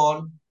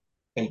religión,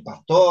 el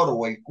pastor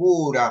o el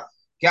cura,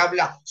 que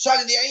habla,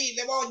 sal de ahí,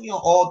 demonio,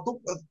 o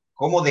tú,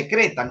 como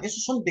decretan.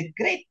 Esos son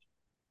decretos.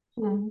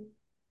 Mm.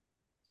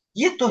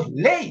 Y esto es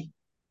ley.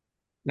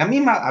 La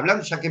misma,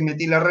 hablando ya que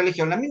metí la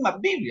religión, la misma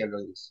Biblia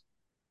lo dice.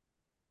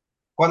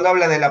 Cuando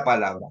habla de la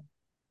palabra.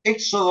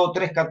 Éxodo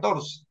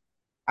 3:14.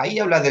 Ahí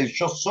habla del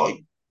yo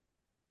soy,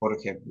 por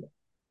ejemplo.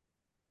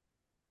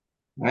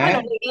 Bueno,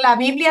 ¿Eh? la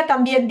Biblia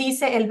también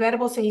dice el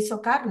verbo se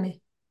hizo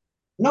carne.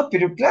 No,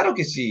 pero claro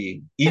que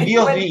sí. Y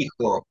Dios Bueno,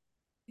 dijo,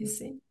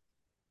 sí,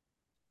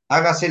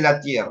 hágase la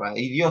tierra.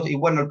 Y Dios, y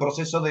bueno, el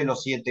proceso de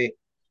los siete,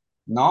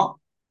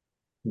 ¿no?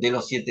 De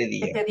los 7 días.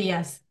 7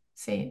 días,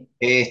 sí,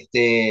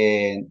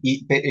 En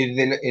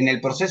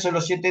el proceso de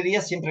los 7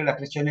 días siempre la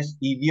expresión es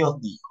y Dios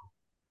dijo.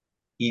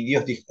 Y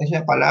Dios dijo. Es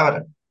la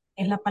palabra.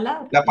 es la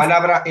palabra. La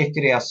palabra es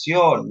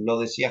creación, lo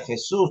decía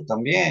Jesús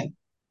también.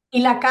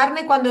 Y la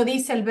carne cuando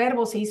dice el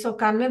verbo se hizo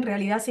carne, en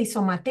realidad se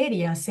hizo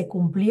materia, se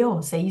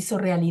cumplió, se hizo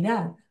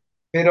realidad.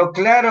 Pero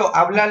claro, Lo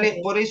háblale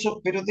que- por eso,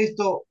 pero de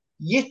esto,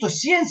 y esto es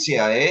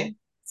ciencia, ¿eh?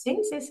 Sí,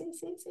 sí, sí,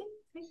 sí, sí,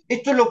 sí.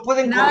 Esto lo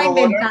pueden Nada corroborar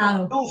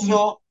inventado. Mm.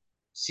 incluso,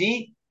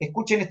 ¿sí?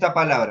 Escuchen esta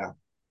palabra,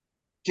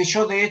 que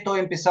yo de esto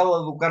he empezado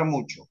a educar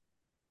mucho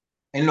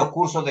en los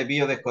cursos de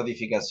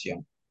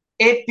biodescodificación.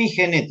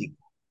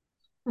 Epigenética.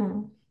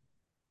 Mm.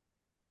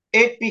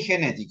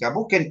 Epigenética.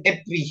 Busquen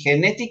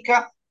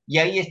epigenética y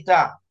ahí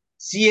está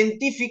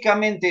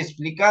científicamente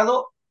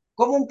explicado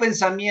cómo un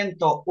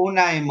pensamiento,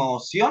 una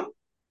emoción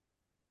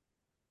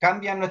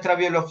cambia nuestra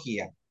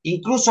biología.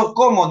 Incluso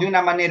cómo de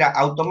una manera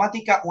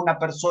automática una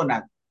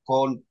persona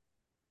con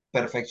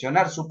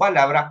perfeccionar su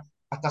palabra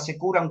hasta se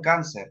cura un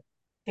cáncer,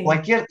 Sí,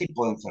 cualquier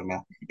tipo de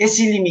enfermedad. Es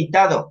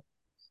ilimitado.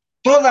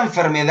 Toda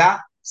enfermedad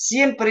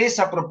siempre es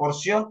a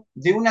proporción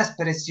de una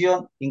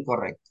expresión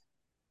incorrecta,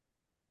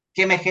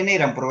 que me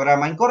genera un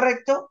programa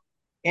incorrecto,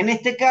 en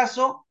este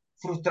caso,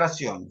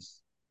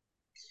 frustraciones.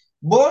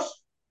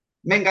 Vos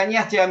me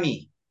engañaste a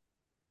mí,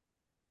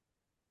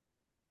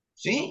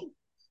 ¿sí?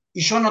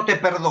 Y yo no te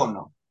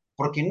perdono,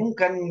 porque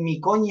nunca en mi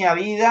coña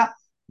vida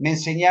me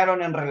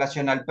enseñaron en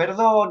relación al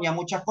perdón y a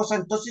muchas cosas,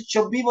 entonces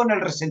yo vivo en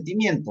el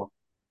resentimiento.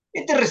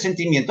 Este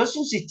resentimiento es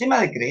un sistema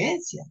de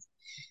creencias.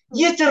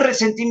 Y mm, este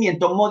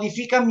resentimiento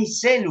modifica mis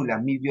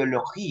células, mi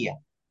biología.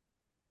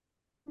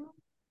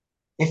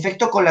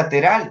 Efecto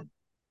colateral.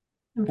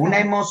 Una enfermo.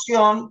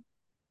 emoción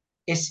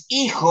es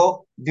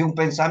hijo de un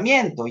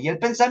pensamiento y el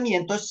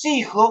pensamiento es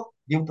hijo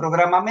de un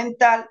programa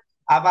mental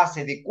a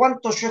base de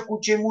cuánto yo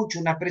escuché mucho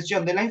una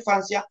expresión de la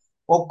infancia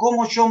o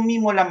cómo yo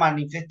mismo la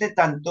manifesté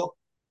tanto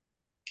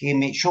que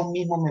yo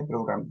mismo me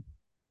programé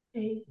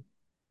Sí,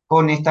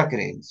 con esta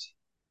creencia.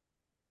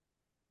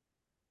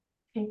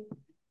 sí,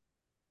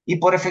 Y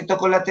por efecto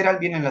colateral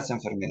vienen las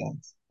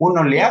enfermedades.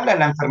 Uno le sí. habla a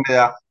la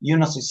enfermedad y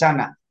uno se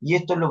sana. Y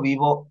esto lo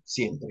vivo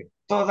siempre.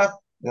 Todas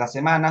las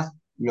semanas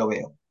lo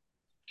veo.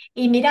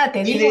 Y mira,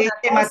 te Y digo de una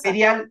este cosa.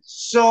 material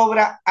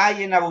sobra,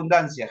 hay en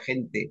abundancia,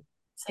 gente.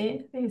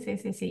 Sí, sí, sí,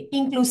 sí, sí.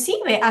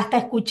 Inclusive hasta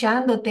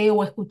escuchándote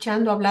o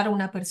escuchando hablar a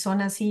una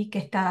persona así que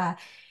está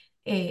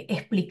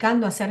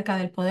explicando acerca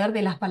del poder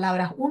de las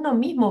palabras, uno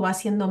mismo va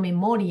haciendo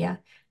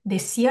memoria de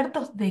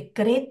ciertos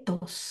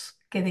decretos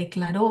que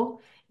declaró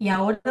y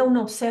ahora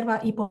uno observa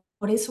y por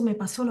eso me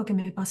pasó lo que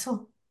me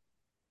pasó,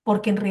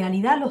 porque en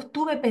realidad lo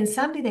estuve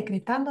pensando y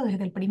decretando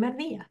desde el primer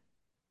día.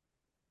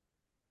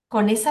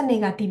 con esa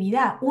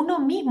negatividad. Uno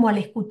mismo al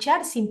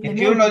escuchar Es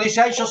que uno simplemente, dice,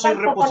 ay, yo soy están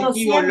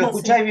repositivo, y lo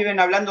escuchás y conociéndose. viven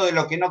hablando de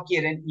lo que no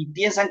quieren y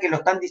piensan que lo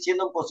están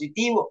diciendo en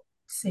positivo,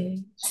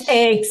 Sí,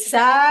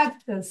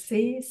 exacto,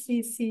 sí,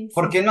 sí, sí, sí,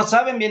 porque sí. no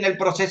saben bien el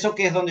proceso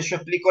que es donde yo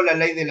explico la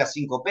ley de las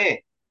 5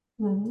 P.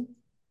 Ujú.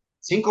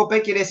 5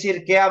 P quiere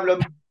decir que hablo en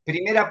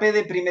primera P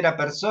de primera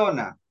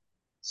persona,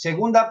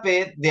 segunda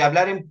P de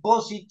hablar en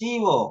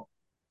positivo,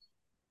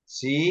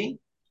 ¿sí?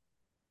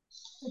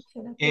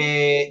 Espérate.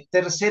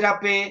 Tercera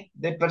P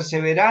de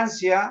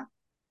perseverancia,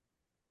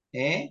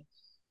 ¿eh?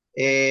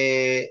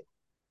 Eh,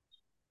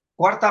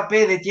 cuarta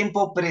P de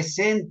tiempo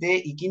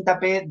presente y quinta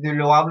P de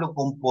lo hablo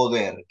con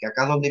poder, que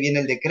acá es donde viene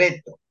el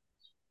decreto.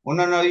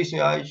 Uno no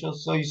dice, ay, yo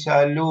soy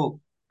salud.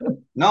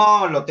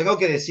 No, lo tengo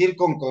que decir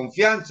con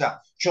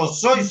confianza. Yo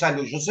soy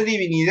salud, yo soy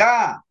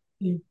divinidad.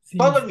 Sí, sí,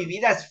 Todo en mi sí,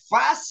 vida es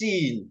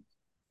fácil.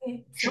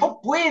 sí, sí. Yo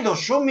puedo,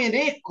 yo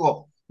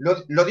merezco.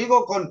 Lo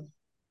digo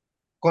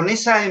con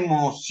esa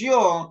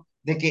emoción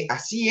de que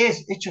así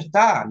es, hecho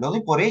está, lo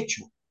doy por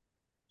hecho.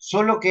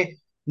 Solo que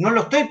no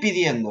lo estoy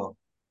pidiendo,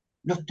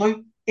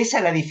 esa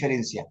es la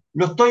diferencia,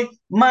 lo estoy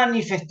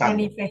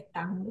manifestando.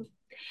 Manifestando.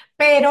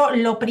 Pero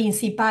lo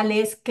principal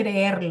es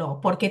creerlo,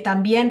 porque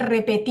también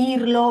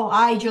repetirlo,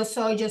 ay, yo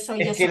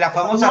Es que soy, la pero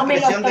famosa no me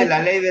lo expresión de estoy, la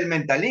ley del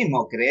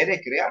mentalismo, creer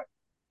es crear.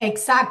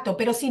 exacto,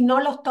 pero si no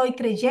lo estoy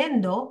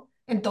creyendo,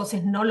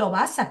 entonces no lo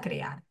vas a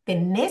crear.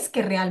 Tenés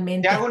que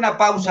Te realmente hago estar una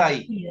pausa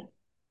ahí. convencida.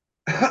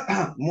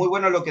 Muy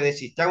bueno lo que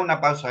decís, te hago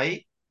una pausa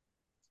ahí,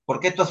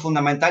 porque esto es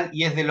fundamental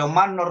y es de lo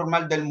más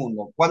normal del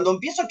mundo. Cuando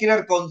empiezo a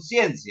crear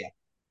conciencia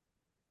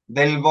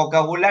del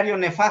vocabulario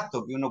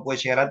nefasto que uno puede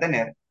llegar a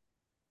tener,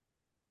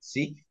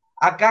 ¿sí?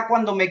 Acá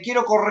cuando me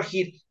quiero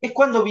corregir es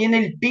cuando viene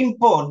el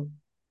ping-pong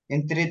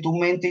entre tu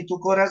mente y tu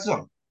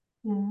corazón,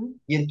 Mm,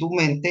 y en tu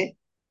mente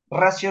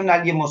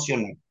racional y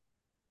emocional,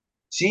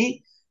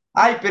 ¿sí?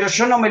 Ay, pero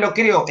yo no me lo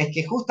creo. Es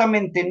que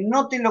justamente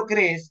no te lo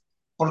crees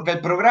porque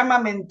el programa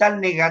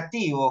mental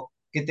negativo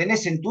que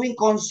tenés en tu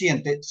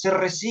inconsciente se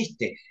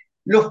resiste.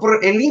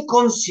 El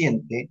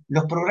inconsciente,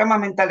 los programas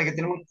mentales que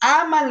tenemos,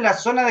 aman la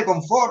zona de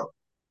confort,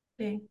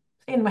 sí,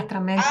 sí, nuestra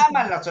mente aman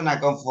también. la zona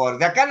de confort.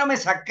 De acá no me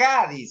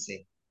sacá,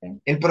 dice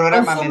Sí. el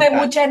programa Consume mental.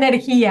 mucha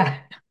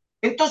energía.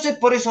 Entonces,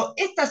 por eso,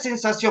 esta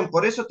sensación,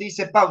 por eso te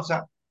hice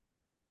pausa,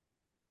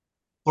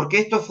 porque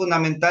esto es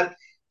fundamental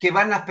que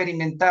van a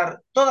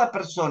experimentar toda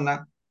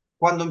persona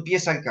cuando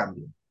empieza el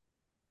cambio,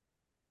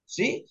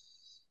 ¿sí?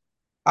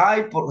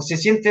 Ay, se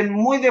sienten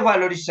muy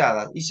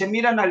desvalorizadas y se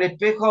miran al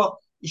espejo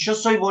y yo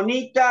soy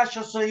bonita,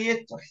 yo soy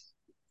esto.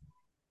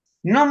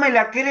 No me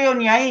la creo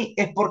ni ahí,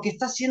 es porque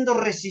está haciendo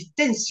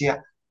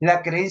resistencia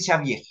la creencia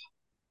vieja.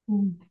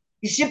 Mm,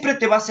 Y siempre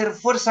te va a hacer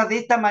fuerza de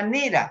esta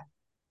manera.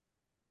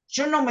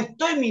 Yo no me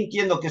estoy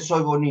mintiendo que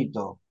soy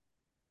bonito.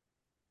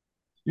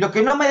 Lo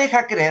que no me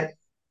deja creer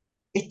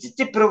es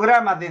este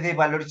programa de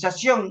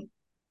desvalorización,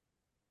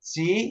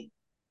 ¿sí?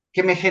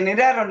 Que me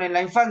generaron en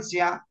la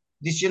infancia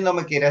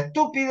diciéndome que era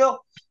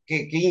estúpido,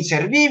 que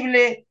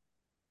inservible,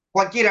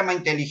 cualquiera más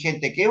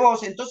inteligente que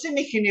vos. Entonces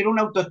me generó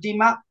una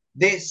autoestima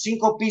de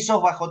 5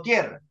 pisos bajo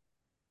tierra.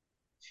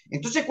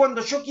 Entonces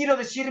cuando yo quiero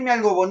decirme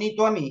algo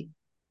bonito a mí,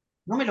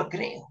 no me lo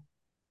creo.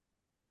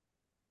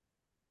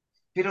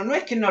 Pero no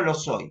es que no lo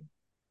soy,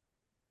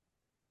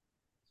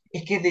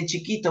 es que de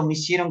chiquito me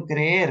hicieron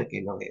creer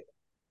que lo era.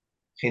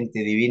 Gente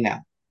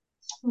divina,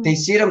 te mm.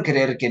 hicieron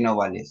creer que no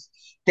vales,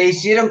 te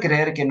hicieron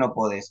creer que no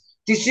podés,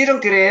 te hicieron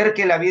creer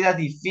que la vida es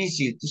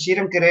difícil, te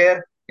hicieron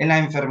creer en las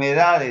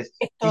enfermedades,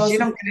 Es te todo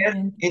hicieron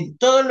creer sufrimiento. en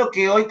todo lo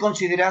que hoy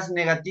considerás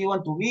negativo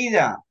en tu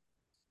vida.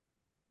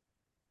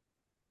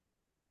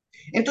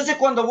 Entonces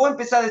cuando vos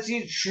empezás a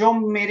decir yo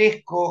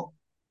merezco,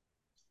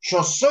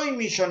 yo soy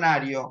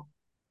millonario,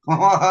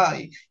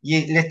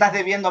 y le estás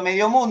debiendo a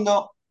medio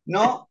mundo,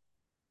 ¿no?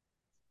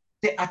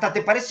 Hasta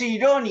te parece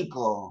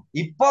irónico,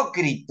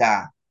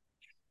 hipócrita,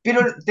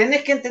 pero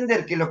tenés que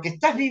entender que lo que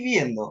estás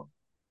viviendo,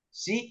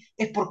 ¿sí?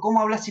 Es por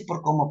cómo hablas y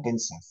por cómo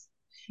pensás.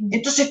 Mm.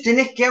 Entonces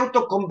tenés que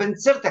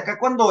autoconvencerte acá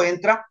cuando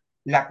entra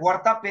la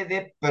cuarta P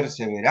de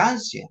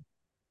perseverancia.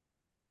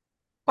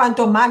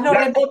 Cuanto más lo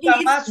La gota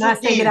repetís, más más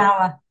se sutil,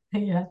 graba.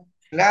 Ya,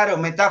 claro,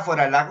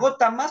 metáfora, la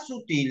gota más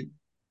sutil,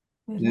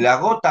 ¿verdad? la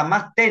gota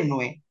más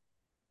tenue,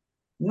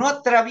 no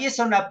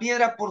atraviesa una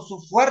piedra por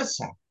su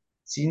fuerza,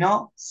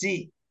 sino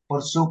sí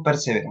por su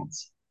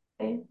perseverancia.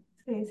 Sí,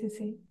 sí, sí,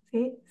 sí,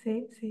 sí,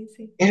 sí, sí,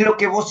 sí. Es lo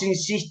que vos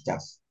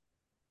insistas.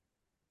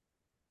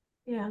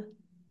 Ya.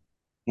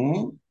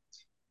 ¿Mm?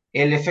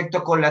 El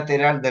efecto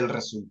colateral del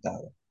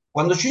resultado.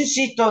 Cuando yo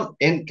insisto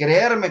en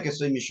creerme que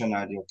soy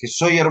millonario, que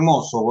soy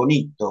hermoso,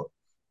 bonito,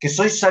 que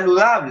soy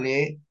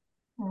saludable,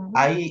 Ujú.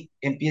 ahí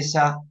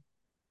empieza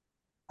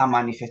a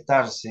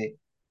manifestarse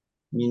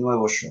mi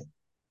nuevo yo.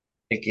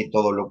 El que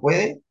todo lo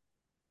puede,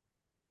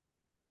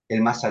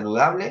 el más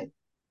saludable,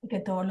 Y que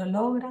todo lo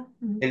logra.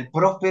 Mm, el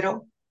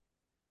próspero,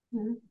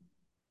 mm.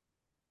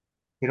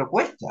 pero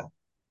cuesta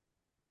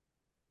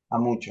a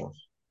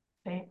muchos.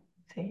 Sí,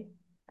 sí.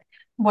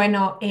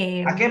 Bueno,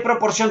 ¿A qué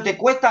proporción te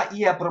cuesta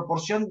y a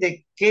proporción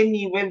de qué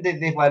nivel de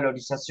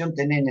desvalorización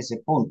tenés en ese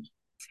punto?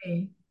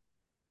 Sí.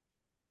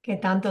 Que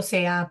tanto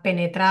se ha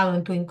penetrado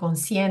en tu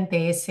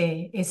inconsciente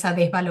esa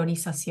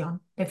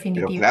desvalorización,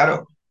 Pero definitivamente.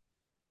 claro,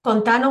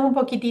 Contanos un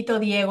poquitito,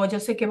 Diego. Yo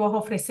sé que vos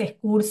ofreces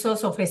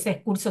cursos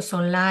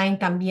online,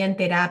 también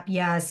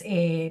terapias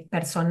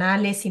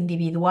personales,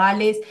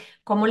 individuales.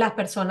 ¿Cómo las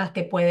personas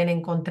te pueden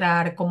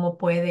encontrar? ¿Cómo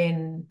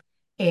pueden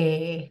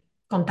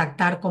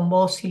contactar con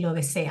vos si lo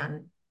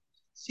desean?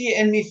 sí,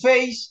 en mi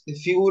Face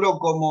figuro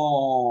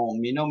como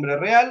mi nombre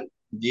real,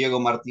 Diego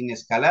Martínez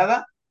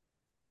Escalada.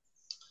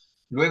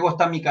 Luego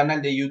está mi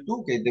canal de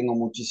YouTube, que tengo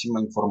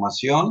muchísima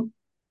información.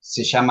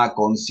 Se llama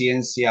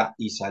Conciencia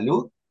y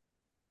Salud.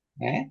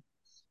 ¿Eh?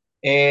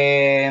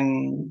 Eh,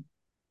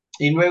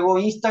 y luego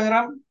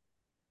Instagram,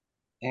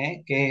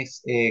 que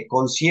es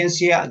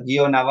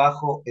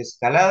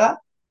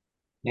conciencia-escalada.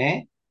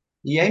 ¿Eh?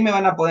 Y ahí me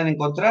van a poder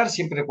encontrar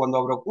siempre cuando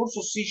abro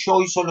cursos. Sí, yo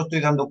hoy solo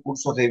estoy dando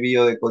cursos de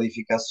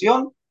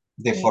biodecodificación,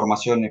 de Sí,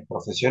 formación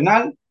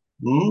profesional.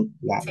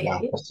 Las sí.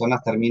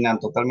 personas terminan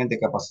totalmente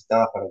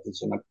capacitadas para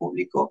atención al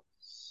público.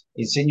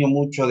 Enseño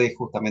mucho de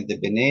justamente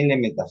PNL,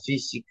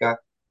 metafísica.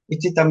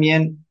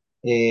 También,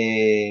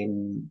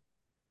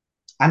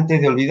 antes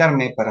de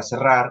olvidarme, para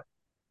cerrar,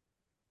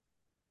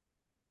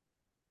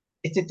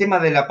 este tema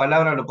de la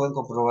palabra lo pueden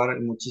comprobar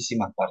en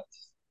muchísimas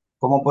partes.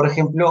 Como por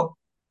ejemplo,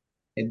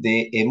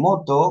 de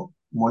emoto,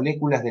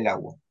 moléculas del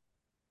agua.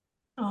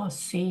 Oh,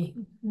 sí.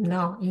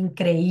 No,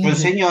 Yo increíble.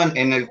 enseño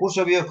en el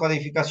curso de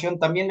biodescodificación,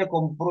 también les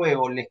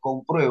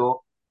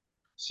compruebo,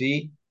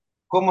 ¿sí?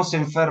 Cómo se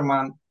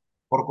enferman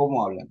por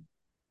cómo hablan.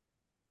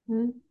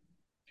 ¿Mm?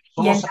 Y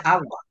Somos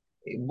agua.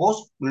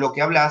 Vos lo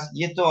que hablas,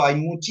 y esto hay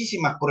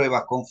muchísimas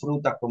pruebas con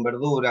frutas, con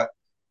verduras.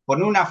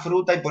 Poné una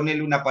fruta y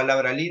ponele una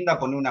palabra linda,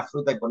 poné una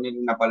fruta y ponele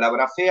una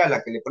palabra fea.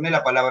 La que le pone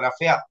la palabra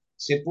fea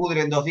se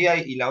pudre en 2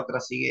 días y la otra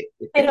sigue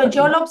pero yo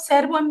espectacular. lo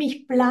observo en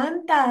mis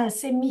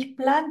plantas,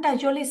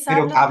 yo les Pero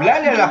hablo todos hablarle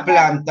los a la días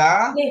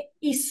planta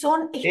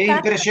y es están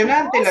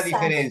impresionante la hermosas,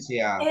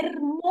 diferencia.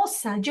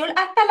 hermosas. Yo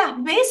hasta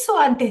las beso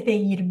antes de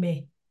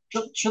irme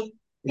yo, yo,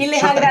 y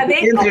les yo estoy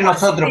agradezco entre por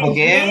su nosotros,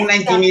 porque es una belleza.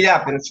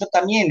 intimidad, pero yo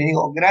también le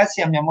digo,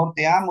 gracias, mi amor,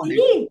 te amo,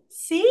 Sí,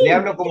 le sí,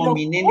 hablo te como lo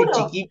mi nene juro.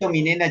 chiquito,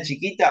 mi nena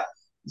chiquita,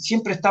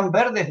 siempre están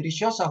verdes,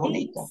 brillosas, Sí,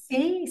 bonitas.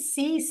 sí,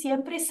 sí,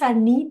 siempre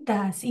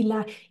sanitas sí,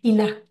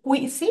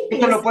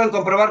 Esto lo pueden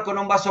comprobar con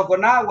un vaso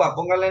con agua,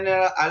 pónganle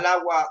al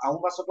agua, a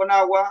un vaso con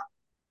agua,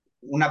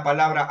 una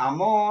palabra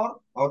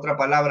amor, otra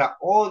palabra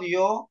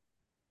odio,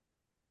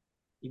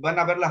 y van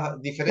a ver las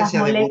las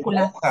diferencias de moléculas,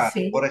 burbujas,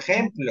 por sí,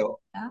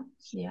 ejemplo. ya,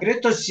 Pero ya,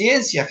 esto es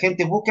ciencia,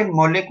 gente, busquen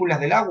moléculas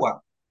del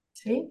agua.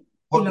 sí,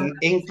 y lo van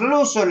E a hacer.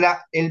 incluso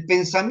el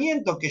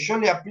pensamiento que yo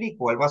le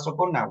aplico al vaso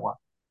con agua,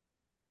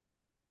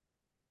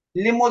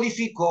 le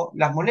modifico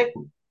las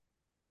moléculas.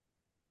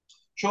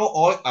 Yo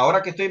hoy,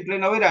 ahora que estoy en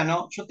pleno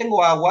verano, yo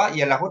tengo agua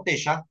y a las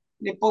botellas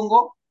le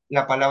pongo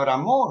la palabra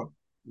amor,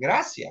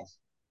 gracias,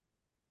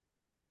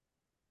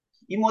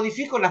 y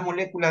modifico las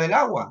moléculas del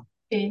agua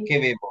Sí, que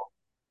bebo,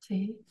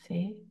 sí,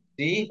 sí, sí,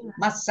 ¿sí?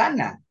 Más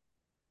sana,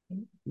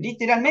 sí,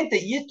 literalmente.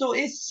 Y esto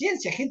es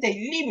ciencia, gente, hay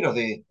libros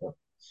de esto.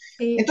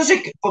 sí.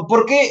 Entonces,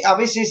 ¿por qué a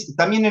veces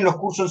también en los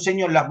cursos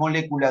enseño las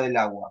moléculas del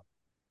agua?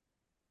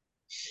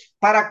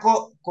 Para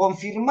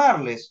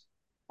confirmarles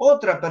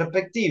otra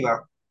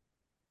perspectiva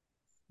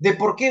de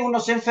por qué uno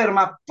se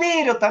enferma,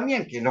 pero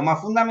también, que es lo más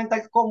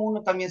fundamental, cómo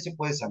uno también se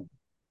puede sanar.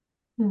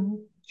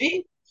 Ujú.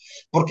 ¿Sí?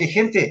 Porque,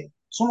 gente,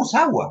 somos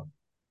agua.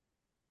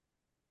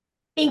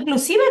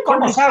 Inclusive con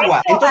Somos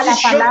agua. respecto a Entonces la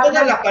yo todas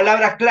palabra las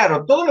palabras,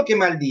 claro, todo lo que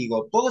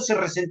maldigo, todo ese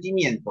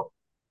resentimiento,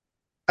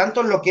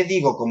 tanto lo que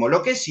digo como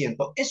lo que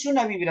siento, es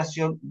una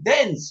vibración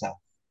densa.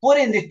 Por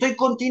ende, estoy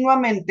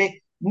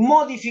continuamente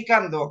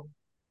modificando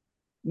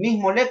mis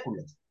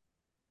moléculas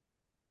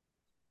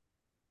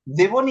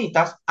de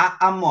bonitas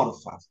a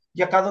amorfas.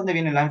 Y acá es donde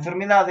vienen las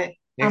enfermedades,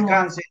 el amor.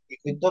 cáncer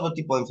y todo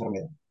tipo de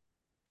enfermedad.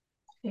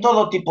 Sí.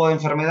 Todo tipo de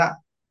enfermedad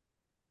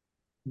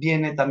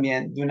viene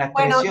también de una Bueno,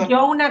 expresión.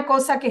 yo una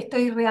cosa que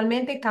estoy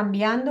realmente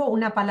cambiando,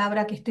 una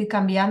palabra que estoy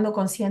cambiando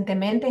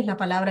conscientemente es la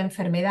palabra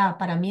enfermedad.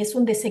 Para mí es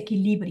un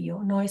desequilibrio,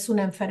 no es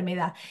una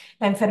enfermedad.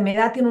 La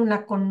enfermedad tiene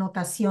una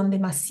connotación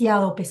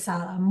demasiado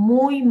pesada,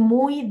 muy,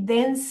 muy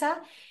densa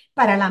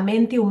para la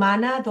mente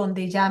humana,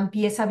 donde ya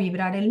empieza a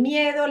vibrar el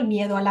miedo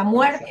a la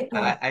muerte,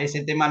 todo. A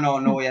ese tema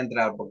no voy a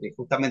entrar porque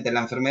justamente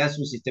la enfermedad es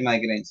un sistema de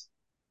creencias.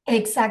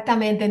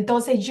 Exactamente.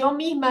 Entonces yo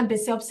misma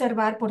empecé a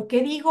observar por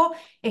qué digo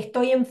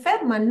estoy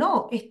enferma.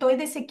 No, estoy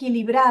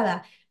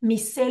desequilibrada.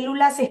 Mis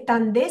células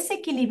están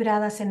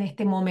desequilibradas en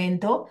este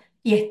momento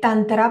y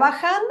están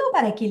trabajando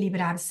para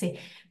equilibrarse.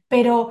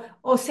 Pero,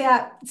 o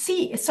sea,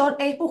 sí, es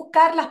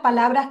buscar las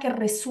palabras que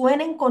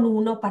resuenen con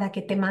uno para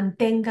que te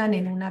mantengan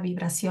en una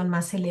vibración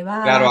más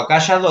Claro, elevada. acá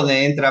ya es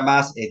donde entra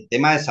más el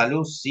tema de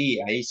salud, sí,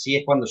 ahí sí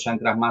es cuando ya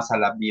entras más a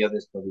la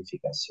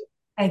biodescodificación.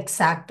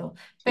 Exacto.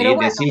 Pero ¿Sí?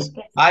 bueno, Decís,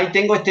 ay,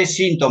 tengo este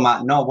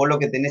síntoma. No, vos lo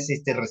que tenés es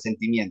este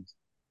resentimiento.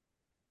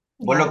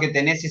 Vos lo ya. que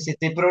tenés es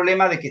este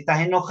problema de que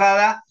estás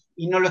enojada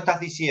y no lo estás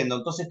diciendo.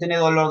 Entonces tenés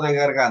dolor de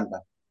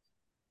garganta,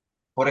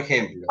 por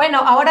ejemplo, Bueno,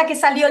 ahora que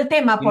salió el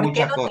tema, y ¿por qué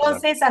muchas no cosas.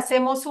 entonces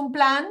hacemos un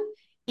plan?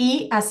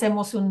 y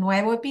hacemos un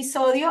nuevo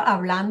episodio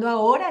hablando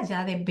ahora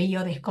ya de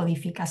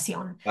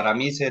biodescodificación. Para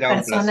mí será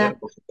un placer, Persona,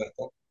 por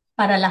supuesto.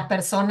 para las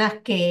personas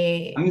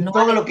A que mí no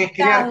todo han lo que es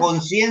crear escuchado,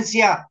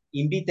 conciencia,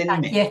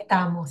 invítenme. aquí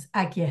estamos,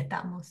 aquí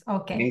estamos.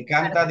 Ok, Me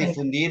encanta perfecto.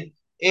 difundir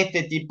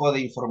este tipo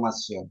de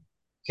información.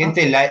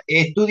 Ok, Gente,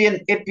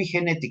 estudien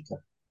epigenética.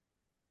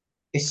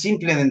 Es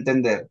simple de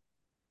entender.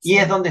 Y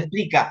es sí. donde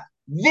explica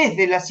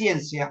desde la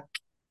ciencia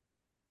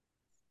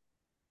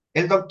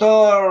el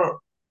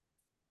doctor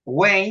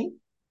Wayne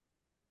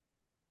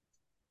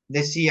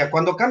decía,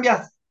 cuando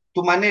cambias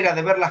tu manera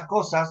de ver las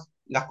cosas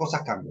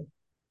cambian.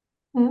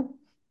 Mm,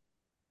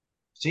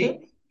 ¿Sí?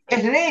 sí,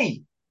 Es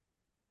sí,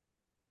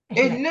 es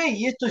es ley. ley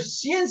y esto es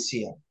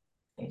ciencia.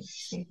 Sí,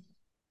 sí.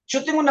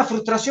 Yo tengo una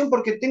frustración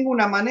porque tengo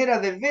una manera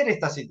de ver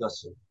esta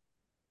situación.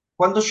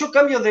 Cuando yo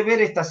cambio de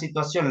ver esta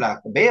situación,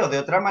 la veo de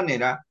otra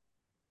manera,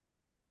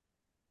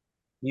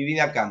 mi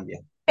vida cambia.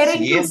 Pero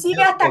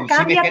inclusive hasta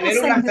Si me cambia tu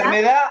genera una semblante.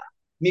 enfermedad,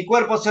 mi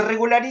cuerpo se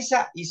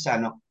regulariza y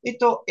sano.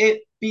 Esto es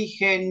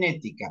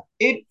epigenética,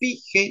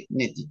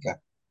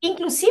 epigenética.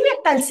 Inclusive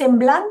hasta el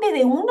semblante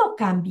de uno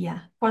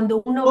cambia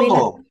cuando uno ve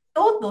Todo.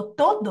 todo,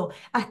 todo,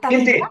 hasta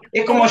mirar Gente,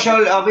 es como yo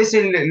diferente. a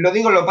veces lo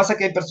digo, lo que pasa es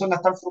que hay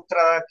personas tan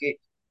frustradas que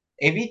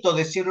evito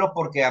decirlo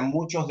porque a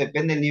muchos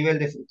depende el nivel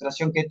de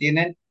frustración que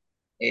tienen,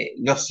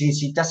 los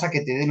incitas a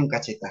que te den un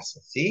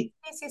cachetazo, ¿sí?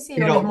 Sí, sí,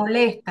 sí, o les Pero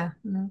molesta.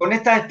 Mm, con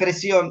esta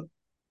expresión,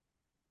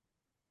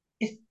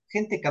 es,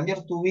 gente,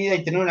 cambiar tu vida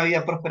y tener una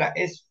vida próspera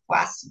es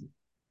fácil.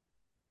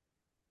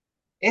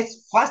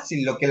 Es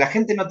fácil, lo que la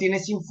gente no tiene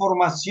es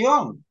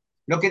información.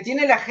 Lo que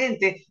tiene la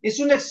gente es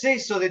un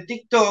exceso de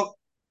TikTok,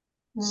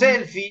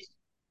 mm, selfies,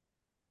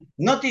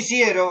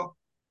 noticiero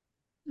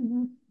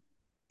mm,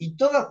 y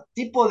todo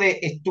tipo de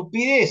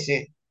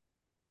estupideces.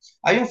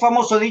 Hay un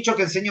famoso dicho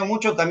que enseño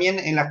mucho también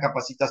en las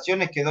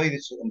capacitaciones que doy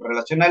en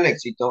relación al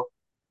éxito.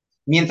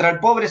 Mientras el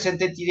pobre se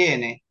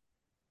entretiene,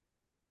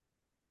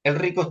 el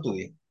rico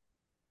estudia.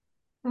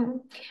 mm.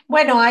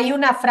 Bueno, hay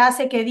una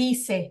frase que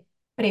dice,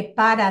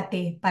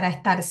 prepárate para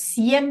estar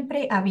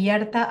siempre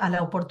abierta a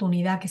la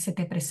oportunidad que se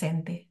te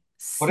presente.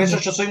 Por eso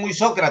Siempre, yo soy muy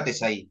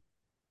Sócrates ahí.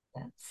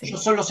 Yo sí.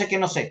 solo sé que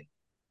no sé.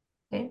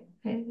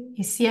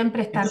 Y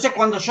siempre estar Entonces,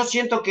 cuando yo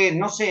siento que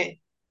no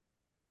sé,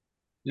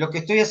 lo que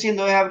estoy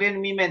haciendo es abrir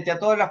mi mente a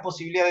todas las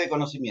posibilidades de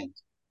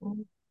conocimiento.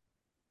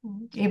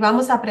 mm, y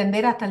vamos a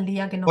aprender hasta el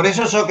día que nos Por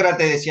muera. eso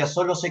Sócrates decía,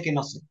 solo sé que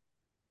no sé.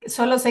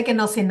 Solo sé que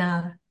no sé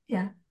nada.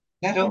 Ya.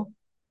 Ya. Claro,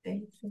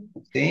 Sí, sí.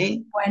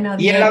 ¿sí? Bueno,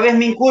 Y a la Diego. vez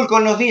me inculco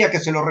en los días, que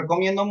se lo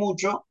recomiendo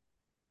mucho,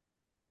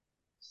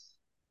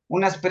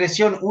 una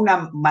expresión,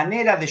 una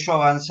manera de yo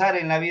avanzar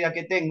en la vida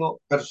que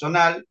tengo,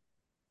 personal,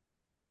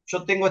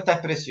 yo tengo esta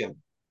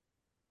expresión.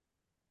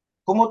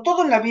 Como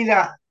todo en la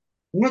vida,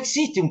 no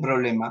existe un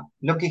problema.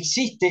 Lo que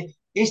existe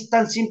es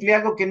tan simple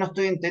algo que no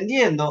estoy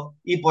entendiendo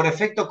y por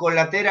efecto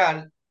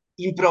colateral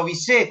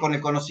improvisé con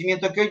el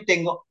conocimiento que hoy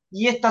tengo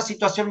y esta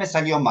situación me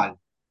salió mal.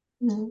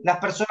 Mm, Las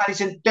personas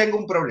dicen, tengo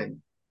un problema.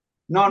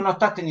 No, no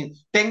estás teniendo.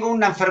 Tengo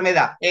una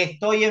enfermedad.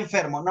 Estoy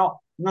enfermo.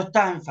 No, no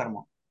estás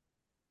enfermo.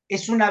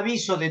 Es un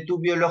aviso de tu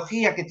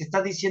biología que te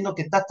está diciendo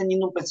que estás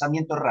teniendo un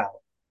pensamiento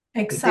raro.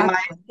 El tema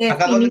es, exacto,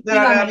 acá donde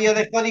entra la definitivamente.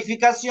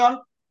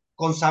 biodescodificación,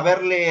 con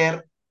saber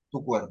leer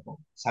tu cuerpo,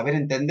 saber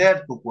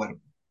entender tu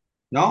cuerpo,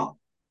 ¿no?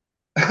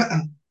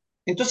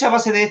 Entonces, a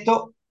base de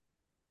esto,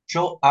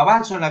 yo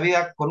avanzo en la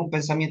vida con un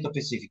pensamiento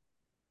específico.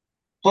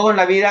 Todo en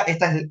la vida,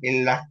 esta es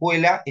en la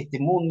escuela, este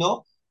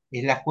mundo,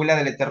 es la escuela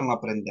del eterno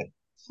aprender.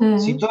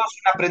 Si Mm, todo es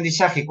un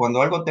aprendizaje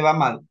cuando algo te va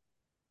mal,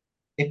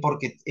 es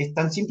porque es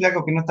tan simple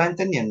algo que no estás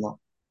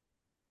entendiendo.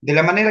 De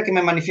la manera que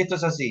me manifiesto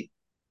es así.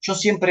 Yo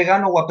siempre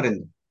gano o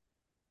aprendo,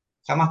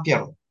 jamás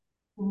pierdo.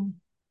 mm.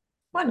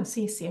 Bueno,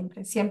 sí,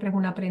 siempre, siempre es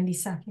un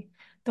aprendizaje.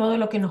 Todo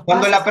lo que nos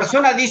Cuando pasa. la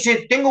persona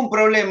dice, tengo un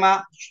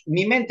problema,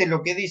 mi mente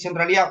lo que dice en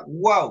realidad,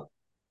 wow,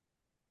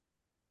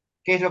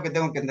 ¿qué es lo que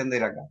tengo que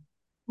entender acá?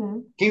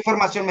 Mm. ¿Qué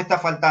información me está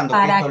faltando?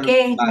 Que esto ¿Para es lo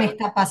qué me normal.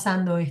 está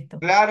pasando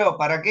esto? Claro,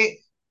 ¿para qué?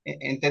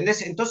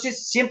 ¿Entendés?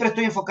 Entonces siempre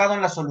estoy enfocado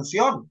en la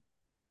solución.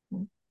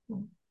 Mm,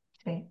 mm.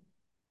 Sí,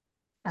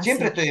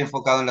 Siempre así. estoy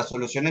enfocado en la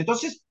solución.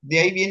 Entonces, de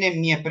ahí viene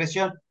mi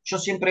expresión, yo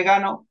siempre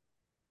gano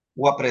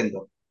o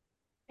aprendo.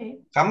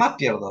 Sí. Jamás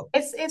pierdo.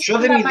 Es Yo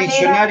de una mi manera.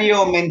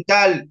 diccionario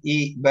mental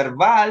y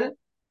verbal,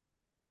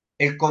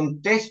 el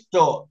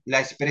contexto, la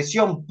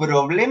expresión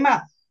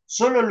problema,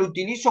 solo lo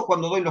utilizo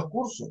cuando doy los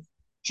cursos.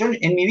 Yo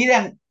en mi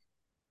vida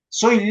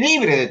soy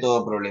libre de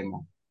todo problema.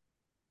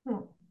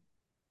 Mm,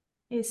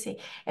 y sí,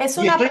 es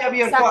Y un estoy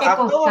abierto aprendizaje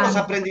a todos los constante.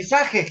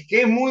 aprendizajes,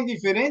 que es muy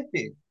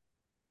diferente.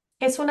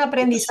 Es un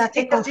Entonces,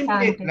 aprendizaje esta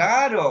simple, constante.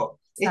 claro,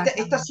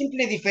 esta Exactamente.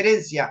 simple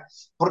diferencia,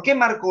 ¿por qué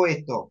marco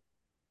esto?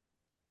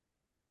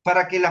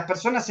 Para que las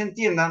personas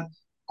entiendan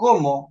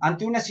cómo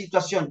ante una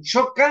situación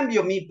yo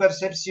cambio mi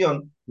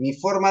percepción, mi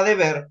forma de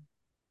ver,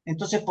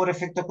 entonces por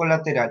efecto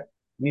colateral,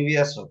 mi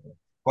vida es otra.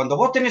 Cuando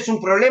vos tenés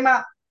un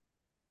problema,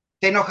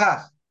 te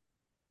enojás.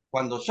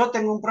 Cuando yo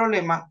tengo un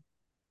problema,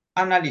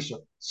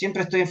 analizo.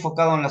 Siempre estoy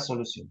enfocado en la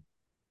solución.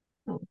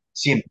 Mm,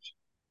 Siempre.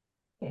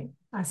 sí,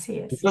 así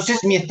es.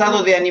 Entonces mi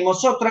estado de ánimo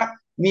es otra,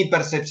 mi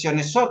percepción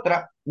es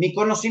otra, mi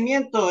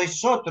conocimiento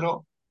es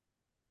otro,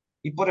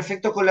 y por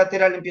efecto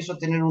colateral empiezo a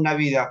tener una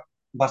vida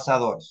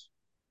basada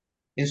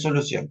en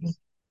soluciones.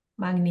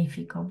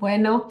 Magnífico.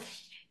 Bueno,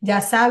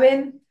 ya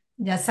saben,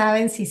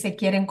 si se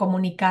quieren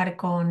comunicar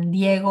con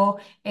Diego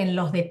en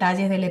los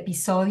detalles del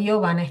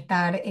episodio, van a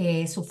estar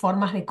sus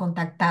formas de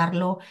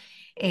contactarlo.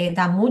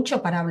 Da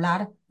mucho para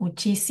hablar,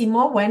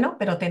 muchísimo, bueno,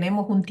 pero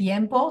tenemos un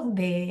tiempo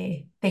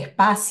de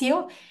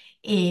espacio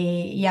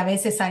y a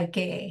veces hay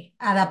que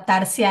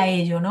adaptarse a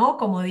ello, ¿no?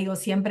 Como digo,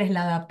 siempre es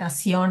la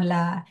adaptación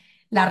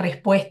la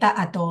respuesta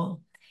a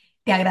todo.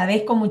 Te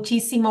agradezco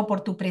muchísimo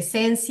por tu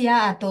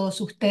presencia, a todos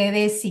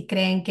ustedes, si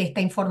creen que esta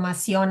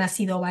información ha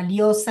sido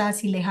valiosa,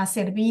 si les ha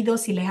servido,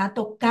 si les ha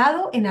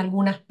tocado en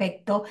algún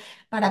aspecto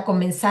para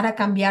comenzar a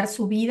cambiar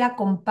su vida,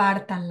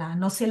 compártanla,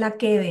 no se la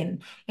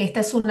queden. Esta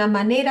es una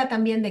manera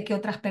también de que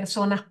otras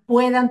personas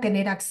puedan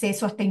tener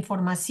acceso a esta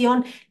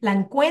información, la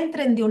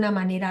encuentren de una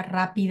manera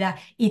rápida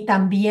y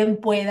también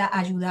pueda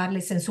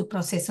ayudarles en su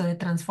proceso de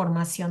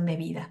transformación de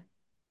vida.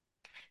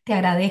 Te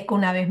agradezco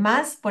una vez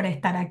más por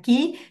estar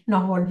aquí.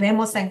 Nos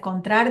volvemos a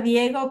encontrar,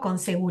 Diego, con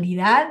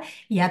seguridad.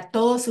 Y a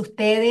todos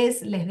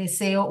ustedes les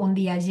deseo un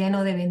día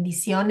lleno de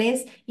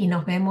bendiciones y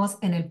nos vemos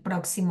en el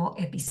próximo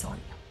episodio.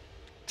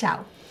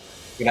 Chao.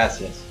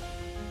 Gracias.